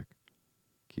up quick,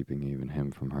 keeping even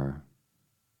him from her.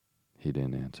 He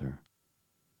didn't answer.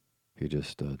 He just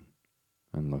stood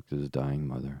and looked at his dying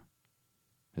mother,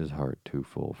 his heart too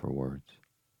full for words.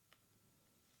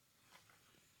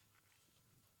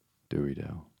 Dewey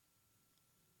Dell.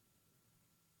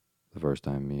 The first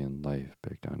time me and Life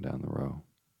picked on down the row.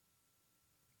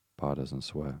 Pa doesn't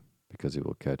sweat because he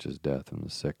will catch his death in the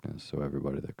sickness, so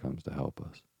everybody that comes to help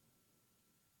us.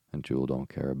 And Jewel don't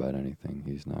care about anything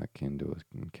he's not kin to us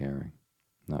in caring,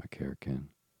 not care kin.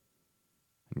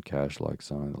 And Cash likes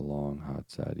sawing the long,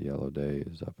 hot, sad yellow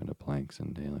days up into planks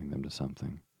and nailing them to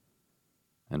something.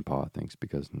 And Pa thinks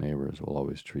because neighbors will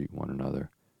always treat one another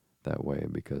that way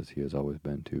because he has always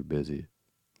been too busy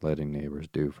letting neighbors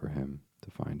do for him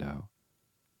to find out.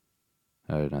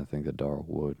 I did not think that Darrell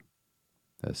would,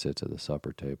 that sits at the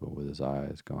supper table with his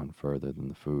eyes gone further than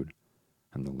the food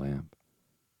and the lamp,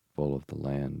 full of the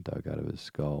land dug out of his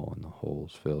skull and the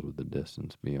holes filled with the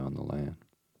distance beyond the land.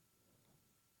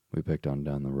 We picked on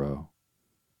down the row,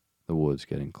 the woods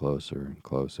getting closer and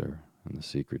closer, and the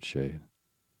secret shade,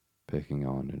 picking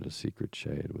on into secret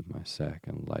shade with my sack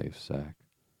and Life sack.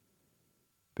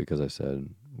 Because I said,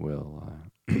 will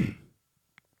I?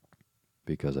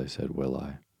 Because I said, will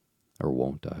I, or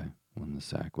won't I, when the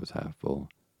sack was half full.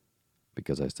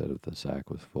 Because I said if the sack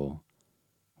was full,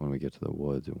 when we get to the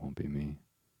woods it won't be me.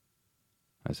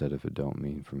 I said if it don't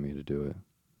mean for me to do it,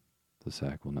 the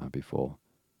sack will not be full,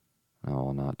 and I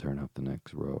will not turn up the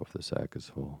next row if the sack is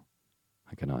full.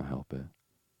 I cannot help it.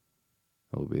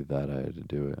 It will be that I had to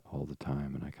do it all the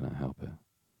time, and I cannot help it.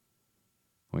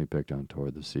 We picked on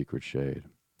toward the secret shade,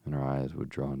 and our eyes were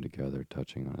drawn together,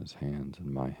 touching on his hands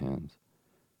and my hands,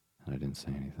 and I didn't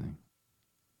say anything.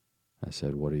 I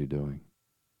said, "What are you doing?"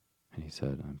 And he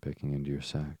said, "I'm picking into your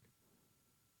sack."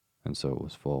 And so it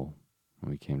was full, and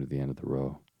we came to the end of the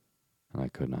row, and I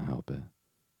could not help it.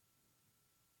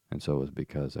 And so it was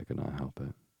because I could not help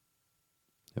it.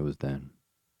 It was then,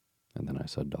 and then I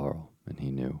saw Darrell, and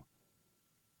he knew.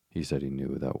 He said he knew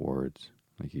without words,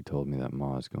 like he told me that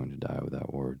Ma is going to die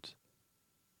without words.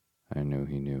 I knew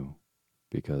he knew,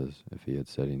 because if he had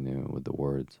said he knew with the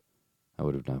words, I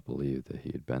would have not believed that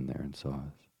he had been there and saw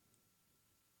us.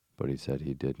 But he said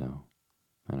he did know,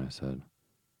 and I said,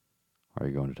 "Are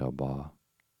you going to tell Ba?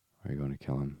 Are you going to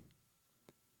kill him?"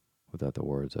 Without the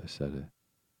words I said it,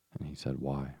 and he said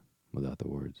why, without the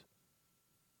words.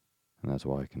 And that's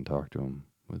why I can talk to him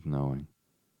with knowing,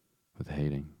 with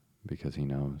hating, because he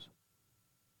knows.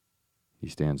 He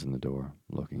stands in the door,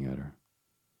 looking at her.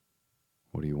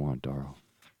 "What do you want, Darrell?"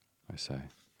 I say.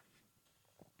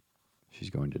 "She's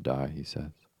going to die," he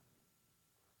says.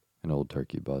 An old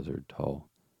turkey buzzard, tall,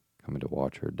 coming to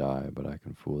watch her die, but I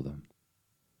can fool them.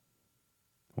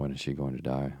 "When is she going to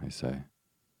die?" I say.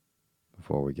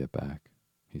 "Before we get back,"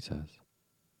 he says.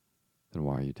 "Then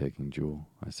why are you taking Jewel?"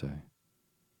 I say.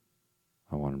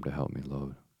 "I want him to help me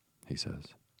load," he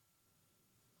says.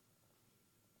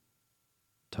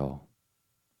 Tall.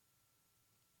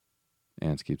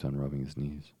 Ance keeps on rubbing his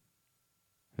knees.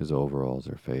 His overalls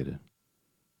are faded.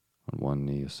 On one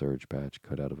knee a surge patch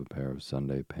cut out of a pair of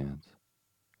Sunday pants,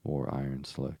 wore iron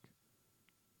slick.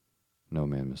 "No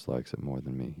man mislikes it more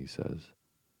than me," he says.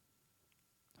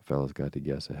 "A fellow's got to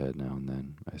guess ahead now and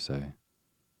then," I say.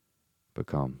 "But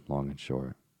come, long and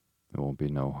short, it won't be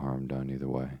no harm done either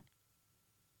way.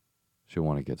 She'll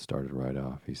want to get started right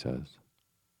off," he says.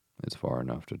 "It's far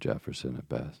enough to Jefferson at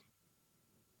best."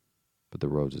 "But the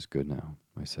roads is good now,"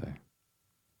 I say.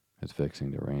 "It's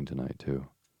fixing to rain tonight, too.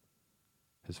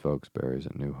 His folks buries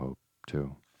at New Hope,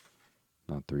 too,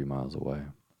 not 3 miles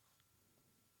away."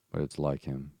 but it's like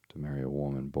him to marry a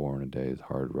woman born a day's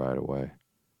hard ride away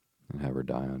and have her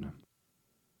die on him.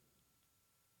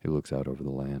 He looks out over the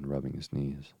land, rubbing his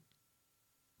knees.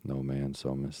 No man so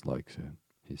mislikes it,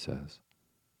 he says.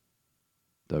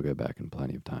 They'll get back in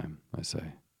plenty of time, I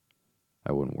say.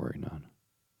 I wouldn't worry none.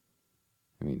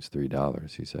 It means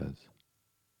 $3, he says.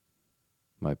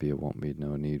 Might be it won't be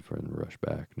no need for him to rush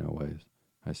back, no ways,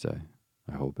 I say.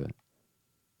 I hope it.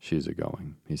 She's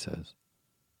a-going, he says.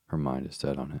 Her mind is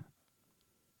set on it.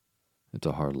 It's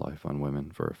a hard life on women,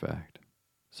 for a fact.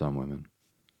 Some women.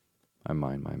 I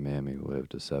mind my mammy who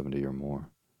lived to 70 or more.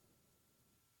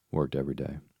 Worked every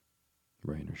day.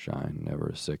 Rain or shine, never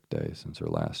a sick day since her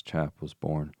last chap was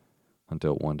born,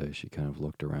 until one day she kind of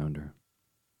looked around her.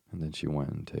 And then she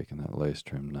went and taken that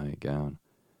lace-trimmed nightgown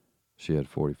she had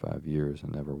 45 years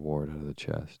and never wore it out of the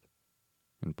chest,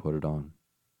 and put it on,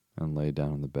 and lay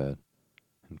down on the bed,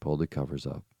 and pulled the covers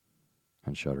up,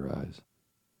 and shut her eyes.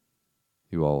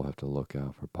 You all have to look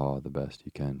out for Pa the best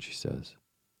you can, she says.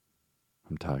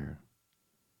 I'm tired.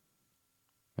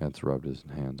 Ance rubbed his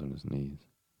hands on his knees.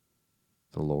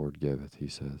 The Lord giveth, he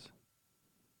says.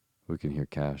 We can hear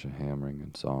Cash hammering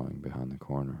and sawing behind the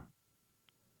corner.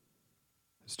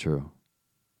 It's true.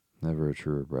 Never a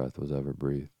truer breath was ever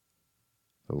breathed.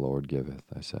 The Lord giveth,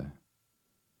 I say.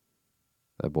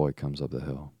 That boy comes up the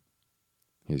hill.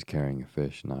 He is carrying a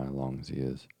fish nigh long as he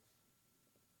is.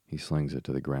 He slings it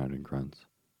to the ground and grunts,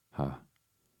 ha,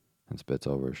 and spits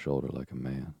over his shoulder like a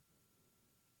man.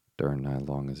 Dern nigh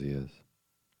long as he is.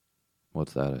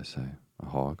 What's that, I say, a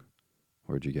hog?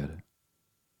 Where'd you get it?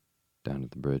 Down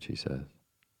at the bridge, he says.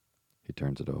 He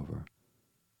turns it over.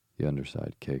 The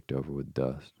underside caked over with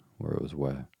dust where it was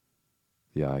wet.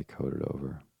 The eye coated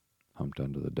over, humped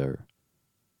under the dirt.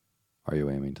 Are you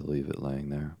aiming to leave it laying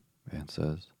there? Ance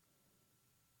says.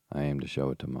 I aim to show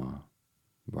it to Ma,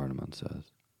 Vardaman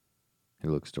says. He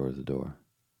looks towards the door.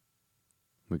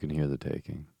 We can hear the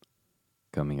taking,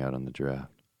 coming out on the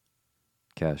draft.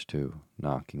 Cash, too,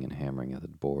 knocking and hammering at the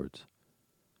boards.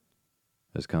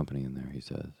 There's company in there, he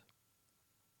says.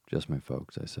 Just my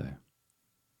folks, I say.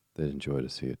 They'd enjoy to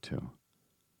see it, too.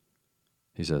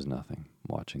 He says nothing,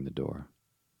 watching the door.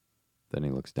 Then he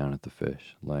looks down at the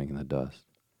fish, laying in the dust.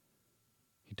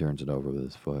 He turns it over with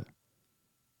his foot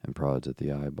and prods at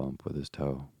the eye bump with his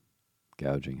toe,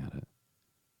 gouging at it.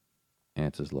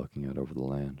 Ance is looking out over the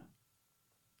land.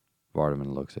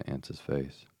 Vardaman looks at Ance's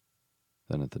face,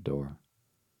 then at the door.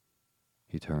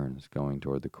 He turns, going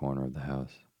toward the corner of the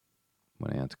house,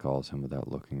 when Ance calls him without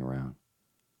looking around.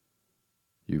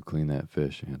 You clean that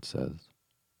fish, Ance says.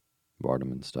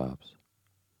 Vardaman stops.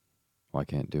 Why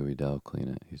can't Dewey Dell clean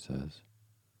it, he says.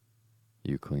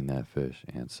 You clean that fish,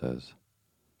 Ance says.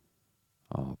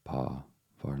 Oh, Pa,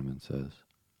 Vardaman says.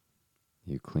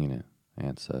 You clean it,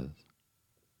 Ance says.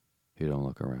 He don't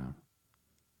look around.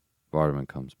 Vardaman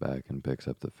comes back and picks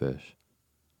up the fish.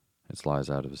 It slides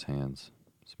out of his hands,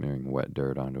 smearing wet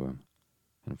dirt onto him,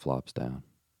 and flops down,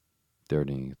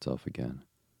 dirtying itself again,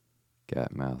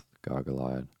 gat-mouthed,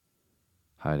 goggle-eyed,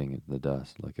 hiding in the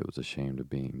dust like it was ashamed of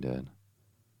being dead,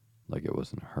 like it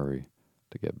was in a hurry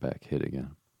to get back hid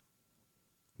again.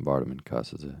 Vardaman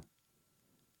cusses it.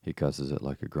 He cusses it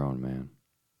like a grown man,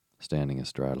 standing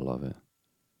astraddle of it.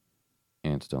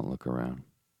 Ants don't look around.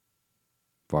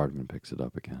 Vardaman picks it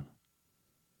up again.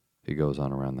 He goes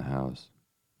on around the house,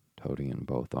 toting it in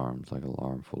both arms like a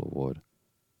armful of wood,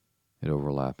 it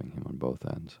overlapping him on both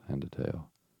ends, head to tail,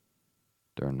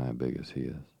 darn nigh big as he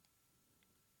is.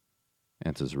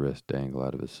 Ance's wrists dangle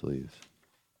out of his sleeves.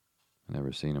 I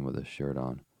never seen him with his shirt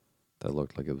on that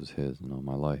looked like it was his in all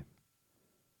my life.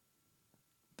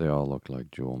 They all looked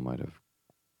like Jewel might have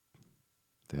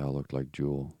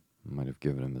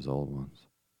given him his old ones.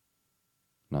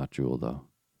 Not Jewel, though.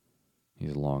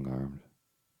 He's long-armed,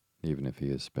 even if he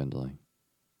is spindling,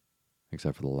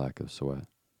 except for the lack of sweat.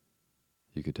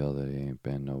 You could tell that he ain't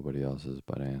been nobody else's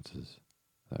but Ance's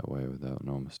that way without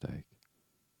no mistake.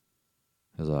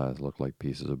 His eyes look like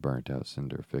pieces of burnt-out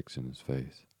cinder fixed in his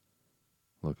face,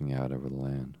 looking out over the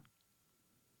land.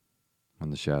 When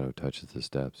the shadow touches the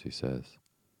steps, he says,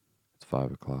 It's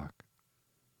 5 o'clock.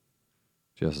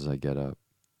 Just as I get up,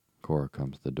 Cora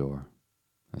comes to the door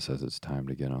and says it's time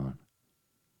to get on.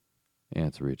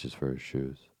 Ance reaches for his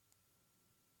shoes.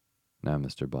 Now,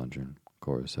 Mr. Bundren,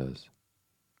 Cora says,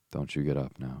 don't you get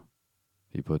up now.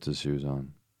 He puts his shoes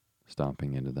on,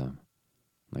 stomping into them,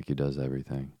 like he does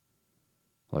everything,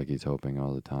 like he's hoping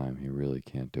all the time he really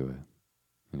can't do it,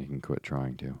 and he can quit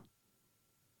trying to.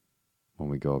 When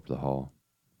we go up the hall,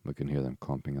 we can hear them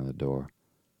clumping on the door,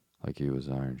 like he was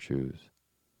iron shoes.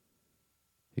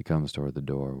 He comes toward the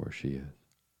door where she is,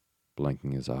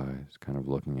 blinking his eyes, kind of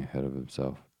looking ahead of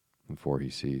himself, before he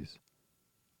sees,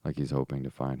 like he's hoping to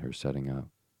find her setting up,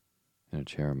 in a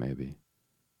chair maybe,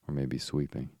 or maybe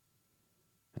sweeping,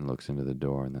 and looks into the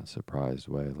door in that surprised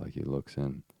way like he looks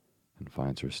in and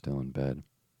finds her still in bed,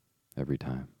 every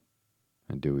time,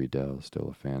 and Dewey Dell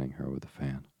still fanning her with a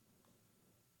fan.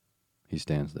 He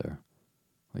stands there,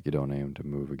 like he don't aim to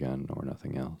move again nor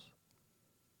nothing else.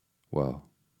 Well,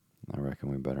 I reckon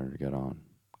we better get on,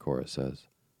 Cora says.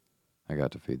 I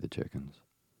got to feed the chickens.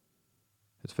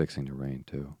 It's fixing to rain,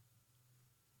 too.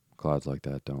 Clouds like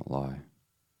that don't lie,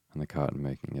 and the cotton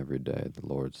making every day the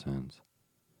Lord sends.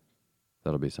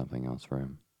 That'll be something else for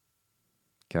him.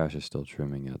 Cash is still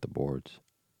trimming at the boards.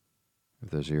 If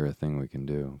there's here a thing we can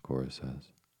do, Cora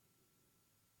says.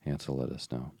 Ants will let us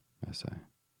know, I say.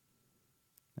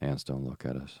 Ants don't look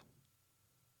at us.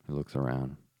 He looks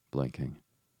around, blinking,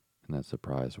 in that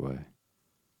surprised way,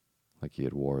 like he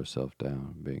had wore himself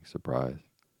down, being surprised,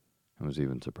 and was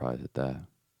even surprised at that.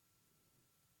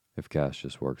 If Cash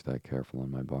just works that careful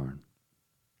in my barn.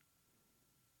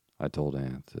 I told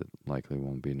Ants it likely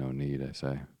won't be no need, I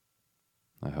say.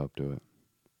 I hope to it.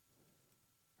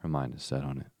 Her mind is set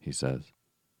on it, he says.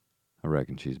 I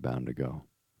reckon she's bound to go.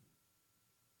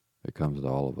 It comes to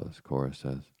all of us, Cora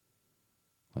says.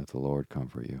 Let the Lord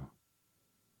comfort you.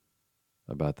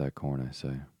 About that corn, I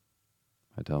say.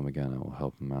 I tell him again I will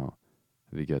help him out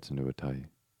if he gets into a tight,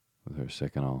 with her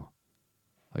sick and all,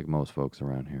 like most folks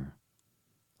around here.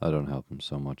 I don't help him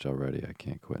so much already I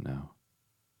can't quit now.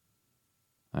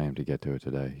 I aim to get to it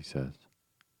today, he says.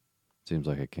 Seems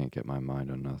like I can't get my mind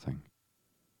on nothing.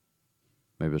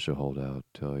 Maybe I shall hold out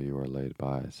till you are laid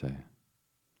by, I say.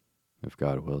 If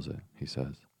God wills it, he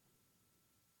says.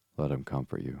 Let him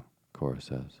comfort you, Cora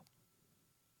says.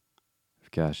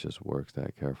 If Cash just works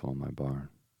that careful in my barn.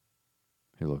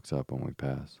 He looks up when we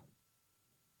pass.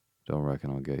 Don't reckon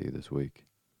I'll get you this week,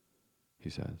 he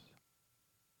says.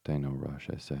 T'ain't no rush,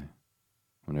 I say.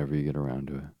 Whenever you get around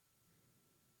to it.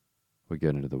 We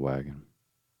get into the wagon.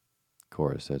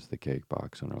 Cora sets the cake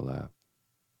box on her lap.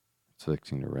 It's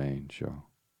fixing to rain, sure.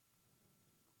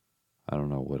 I don't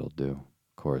know what it'll do,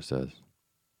 Cora says.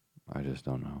 I just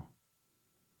don't know.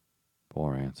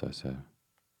 Poor Ants, I said.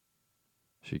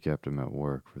 She kept him at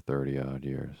work for 30-odd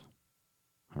years.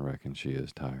 I reckon she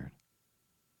is tired.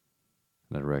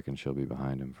 And I reckon she'll be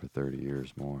behind him for 30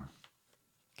 years more,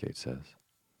 Kate says.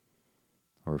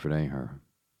 Or if it ain't her,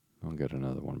 I'll get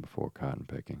another one before cotton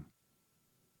picking.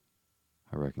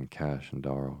 I reckon Cash and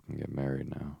Darrell can get married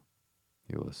now,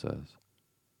 Eula says.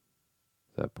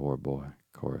 That poor boy,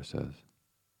 Cora says.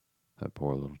 That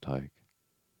poor little tyke.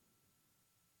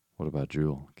 What about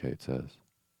Jewel, Kate says.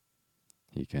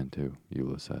 He can too,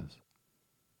 Eula says.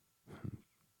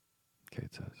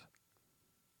 Kate says.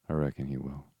 I reckon he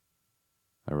will.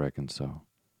 I reckon so.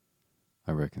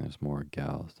 I reckon there's more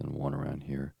gals than one around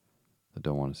here that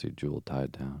don't want to see Jewel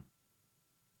tied down.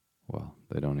 Well,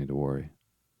 they don't need to worry.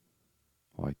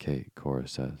 Why, Kate, Cora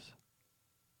says.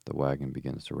 The wagon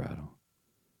begins to rattle.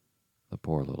 The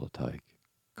poor little tyke,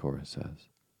 Cora says.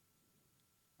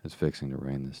 It's fixing to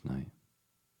rain this night.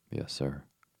 Yes, sir.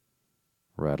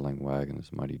 Rattling wagon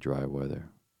is mighty dry weather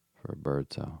for a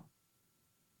bird sow.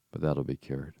 But that'll be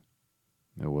cured.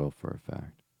 It will for a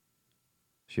fact.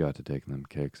 She ought to take them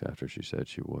cakes after she said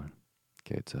she would,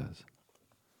 Kate says.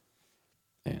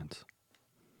 Ants.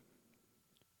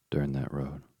 During that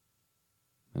road.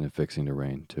 And it fixing to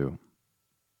rain, too.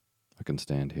 I can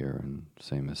stand here and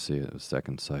same as see it with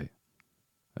second sight,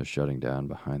 as shutting down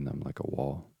behind them like a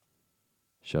wall,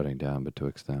 shutting down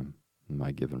betwixt them and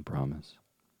my given promise.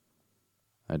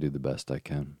 I do the best I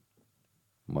can,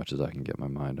 much as I can get my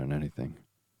mind on anything.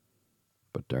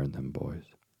 But darn them boys.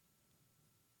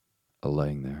 A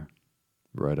laying there,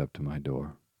 right up to my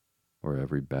door, where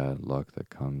every bad luck that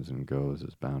comes and goes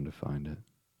is bound to find it.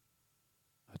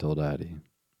 I told Addie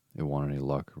it wasn't any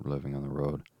luck living on the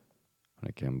road when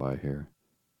I came by here,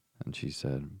 and she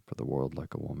said, for the world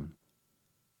like a woman,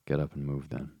 get up and move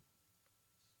then.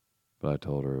 But I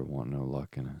told her it wasn't no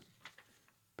luck in it,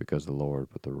 because the Lord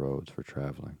put the roads for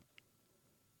traveling.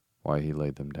 Why, he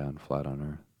laid them down flat on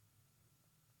earth.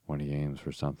 When he aims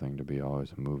for something to be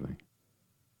always moving,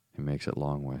 he makes it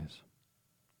long ways,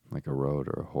 like a road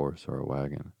or a horse or a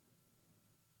wagon.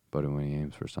 But when he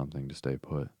aims for something to stay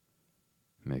put,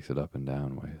 he makes it up and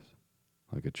down ways,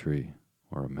 like a tree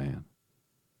or a man.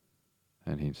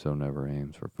 And he so never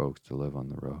aims for folks to live on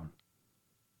the road,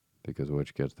 because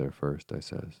which gets there first, I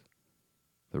says,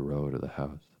 the road or the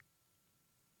house?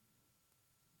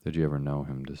 Did you ever know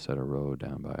him to set a road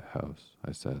down by a house?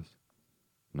 I says.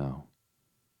 No,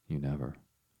 you never,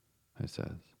 I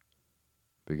says,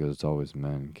 because it's always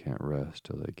men can't rest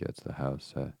till they gets the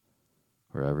house set,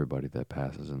 where everybody that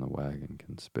passes in the wagon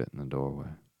can spit in the doorway,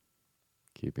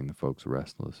 keeping the folks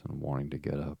restless and wanting to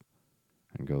get up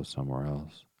and go somewhere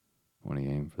else when he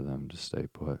aimed for them to stay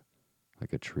put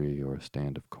like a tree or a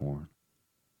stand of corn.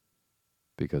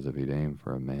 Because if he'd aimed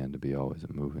for a man to be always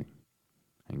moving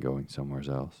and going somewheres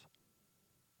else,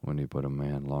 when he put a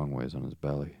man long ways on his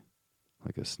belly,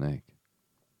 like a snake,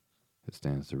 it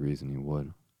stands to reason he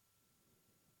would.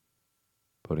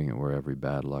 Putting it where every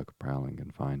bad luck prowling can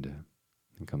find it,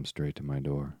 and come straight to my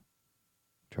door,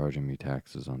 charging me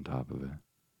taxes on top of it,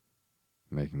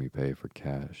 making me pay for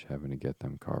cash, having to get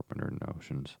them carpenter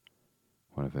notions,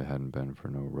 when if it hadn't been for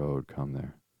no road come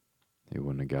there, he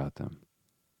wouldn't have got them,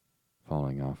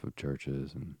 falling off of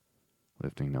churches and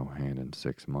lifting no hand in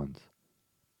 6 months,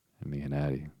 and me and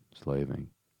Addie slaving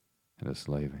and a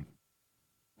slaving,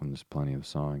 when there's plenty of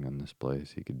sawing on this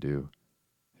place he could do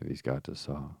if he's got to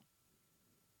saw.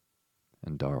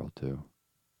 And Darrell, too,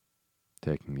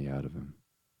 taking me out of him,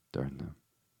 darn them.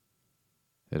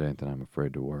 It ain't that I'm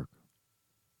afraid to work.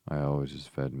 I always just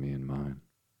fed me and mine,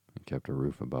 and kept a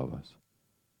roof above us.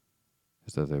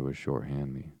 It's that they would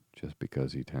shorthand me just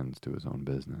because he tends to his own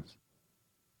business,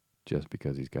 just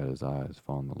because he's got his eyes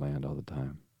following the land all the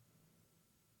time.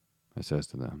 I says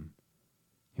to them,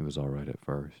 he was all right at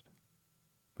first,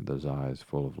 with his eyes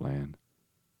full of land,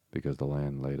 because the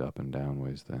land laid up and down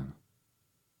ways then.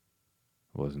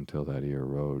 It wasn't until that 'ere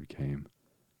road came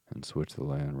and switched the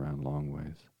land round long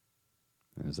ways,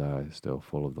 and his eyes still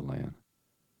full of the land,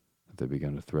 that they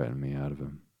begun to threaten me out of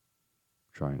him,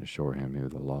 trying to shorthand me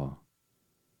with the law,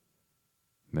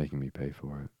 making me pay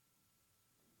for it.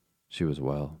 She was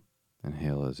well, and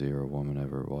hale as a woman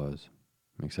ever was,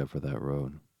 except for that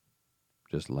road,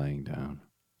 just laying down,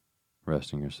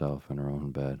 resting herself in her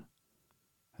own bed,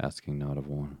 asking not of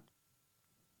one.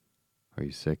 Are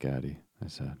you sick, Addie? I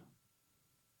said.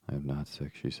 I am not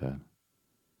sick, she said.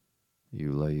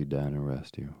 You lay you down and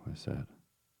rest you, I said.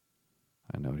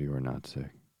 I know you are not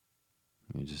sick.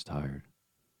 You're just tired,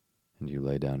 and you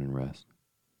lay down and rest.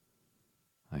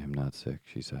 I am not sick,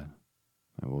 she said.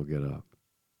 I will get up.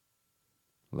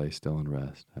 Lay still and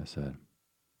rest, I said.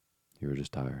 You are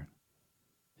just tired.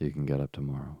 You can get up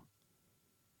tomorrow.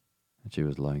 And she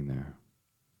was laying there,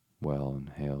 well and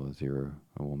hale as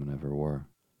a woman ever were,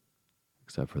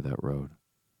 except for that road.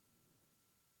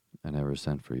 I never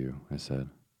sent for you, I said.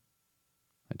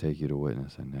 I take you to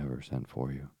witness I never sent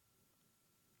for you.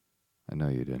 I know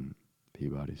you didn't,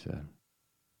 Peabody said.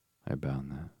 I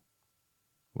bound that.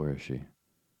 Where is she?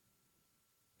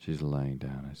 She's laying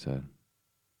down, I said.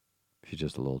 She's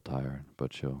just a little tired,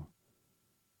 but she'll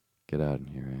get out in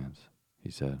here, Ans,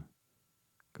 he said.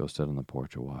 Go sit on the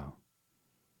porch a while.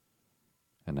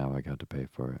 And now I got to pay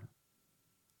for it.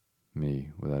 Me,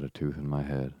 without a tooth in my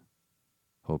head,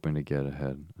 hoping to get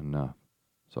ahead enough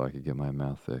so I could get my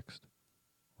mouth fixed,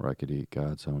 where I could eat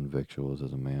God's own victuals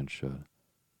as a man should,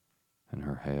 and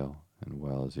her hale and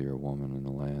well as a woman in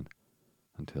the land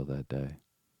until that day.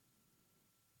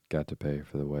 Got to pay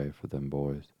for the way for them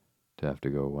boys to have to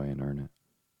go away and earn it.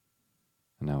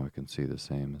 And now I can see the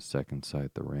same as second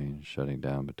sight the rain shutting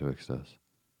down betwixt us,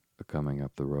 a coming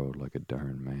up the road like a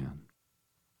darn man,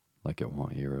 like it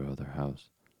won't hear other house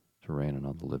to rain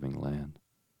on the living land.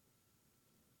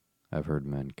 I've heard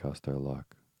men cuss their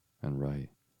luck, and right,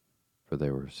 for they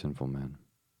were sinful men.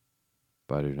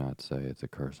 But I do not say it's a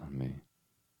curse on me,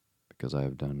 because I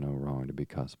have done no wrong to be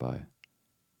cussed by it.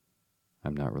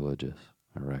 I'm not religious,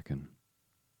 I reckon,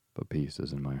 but peace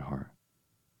is in my heart.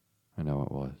 I know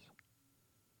it was.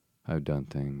 I've done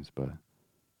things, but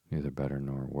neither better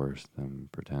nor worse than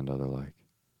pretend other like,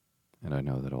 and I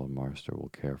know that old Marster will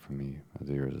care for me as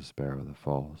there is a sparrow that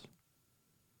falls.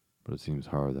 But it seems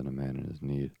hard that a man in his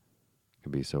need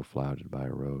could be so flouted by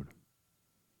a road.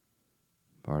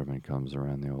 Part of me comes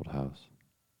around the old house,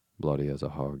 bloody as a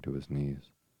hog to his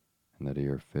knees, and that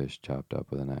ear fish chopped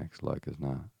up with an axe like as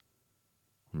not,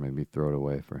 or maybe throwed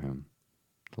away for him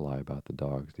to lie about the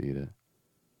dogs to eat it.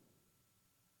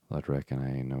 I'd reckon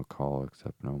I ain't no call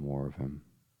except no more of him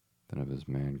than of his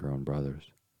man-grown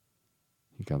brothers.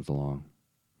 He comes along,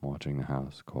 watching the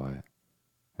house quiet,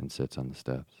 and sits on the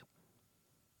steps.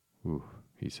 Ooh,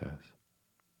 he says,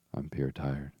 I'm pure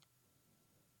tired.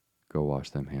 Go wash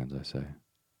them hands, I say.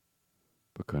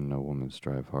 But couldn't no woman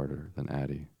strive harder than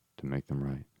Addie to make them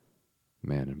right,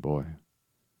 man and boy?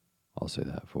 I'll say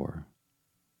that for her.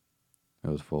 It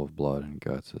was full of blood and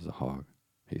guts as a hog,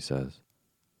 he says,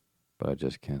 but I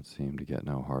just can't seem to get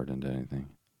no heart into anything,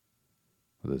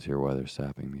 with this here weather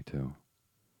sapping me too.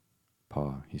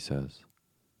 Pa, he says,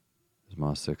 is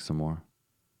Ma sick some more?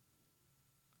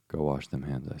 Go wash them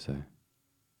hands, I say.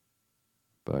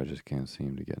 But I just can't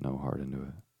seem to get no heart into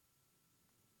it.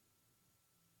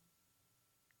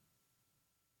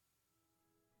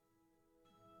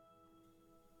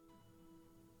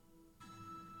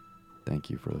 Thank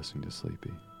you for listening to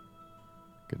Sleepy.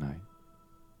 Good night.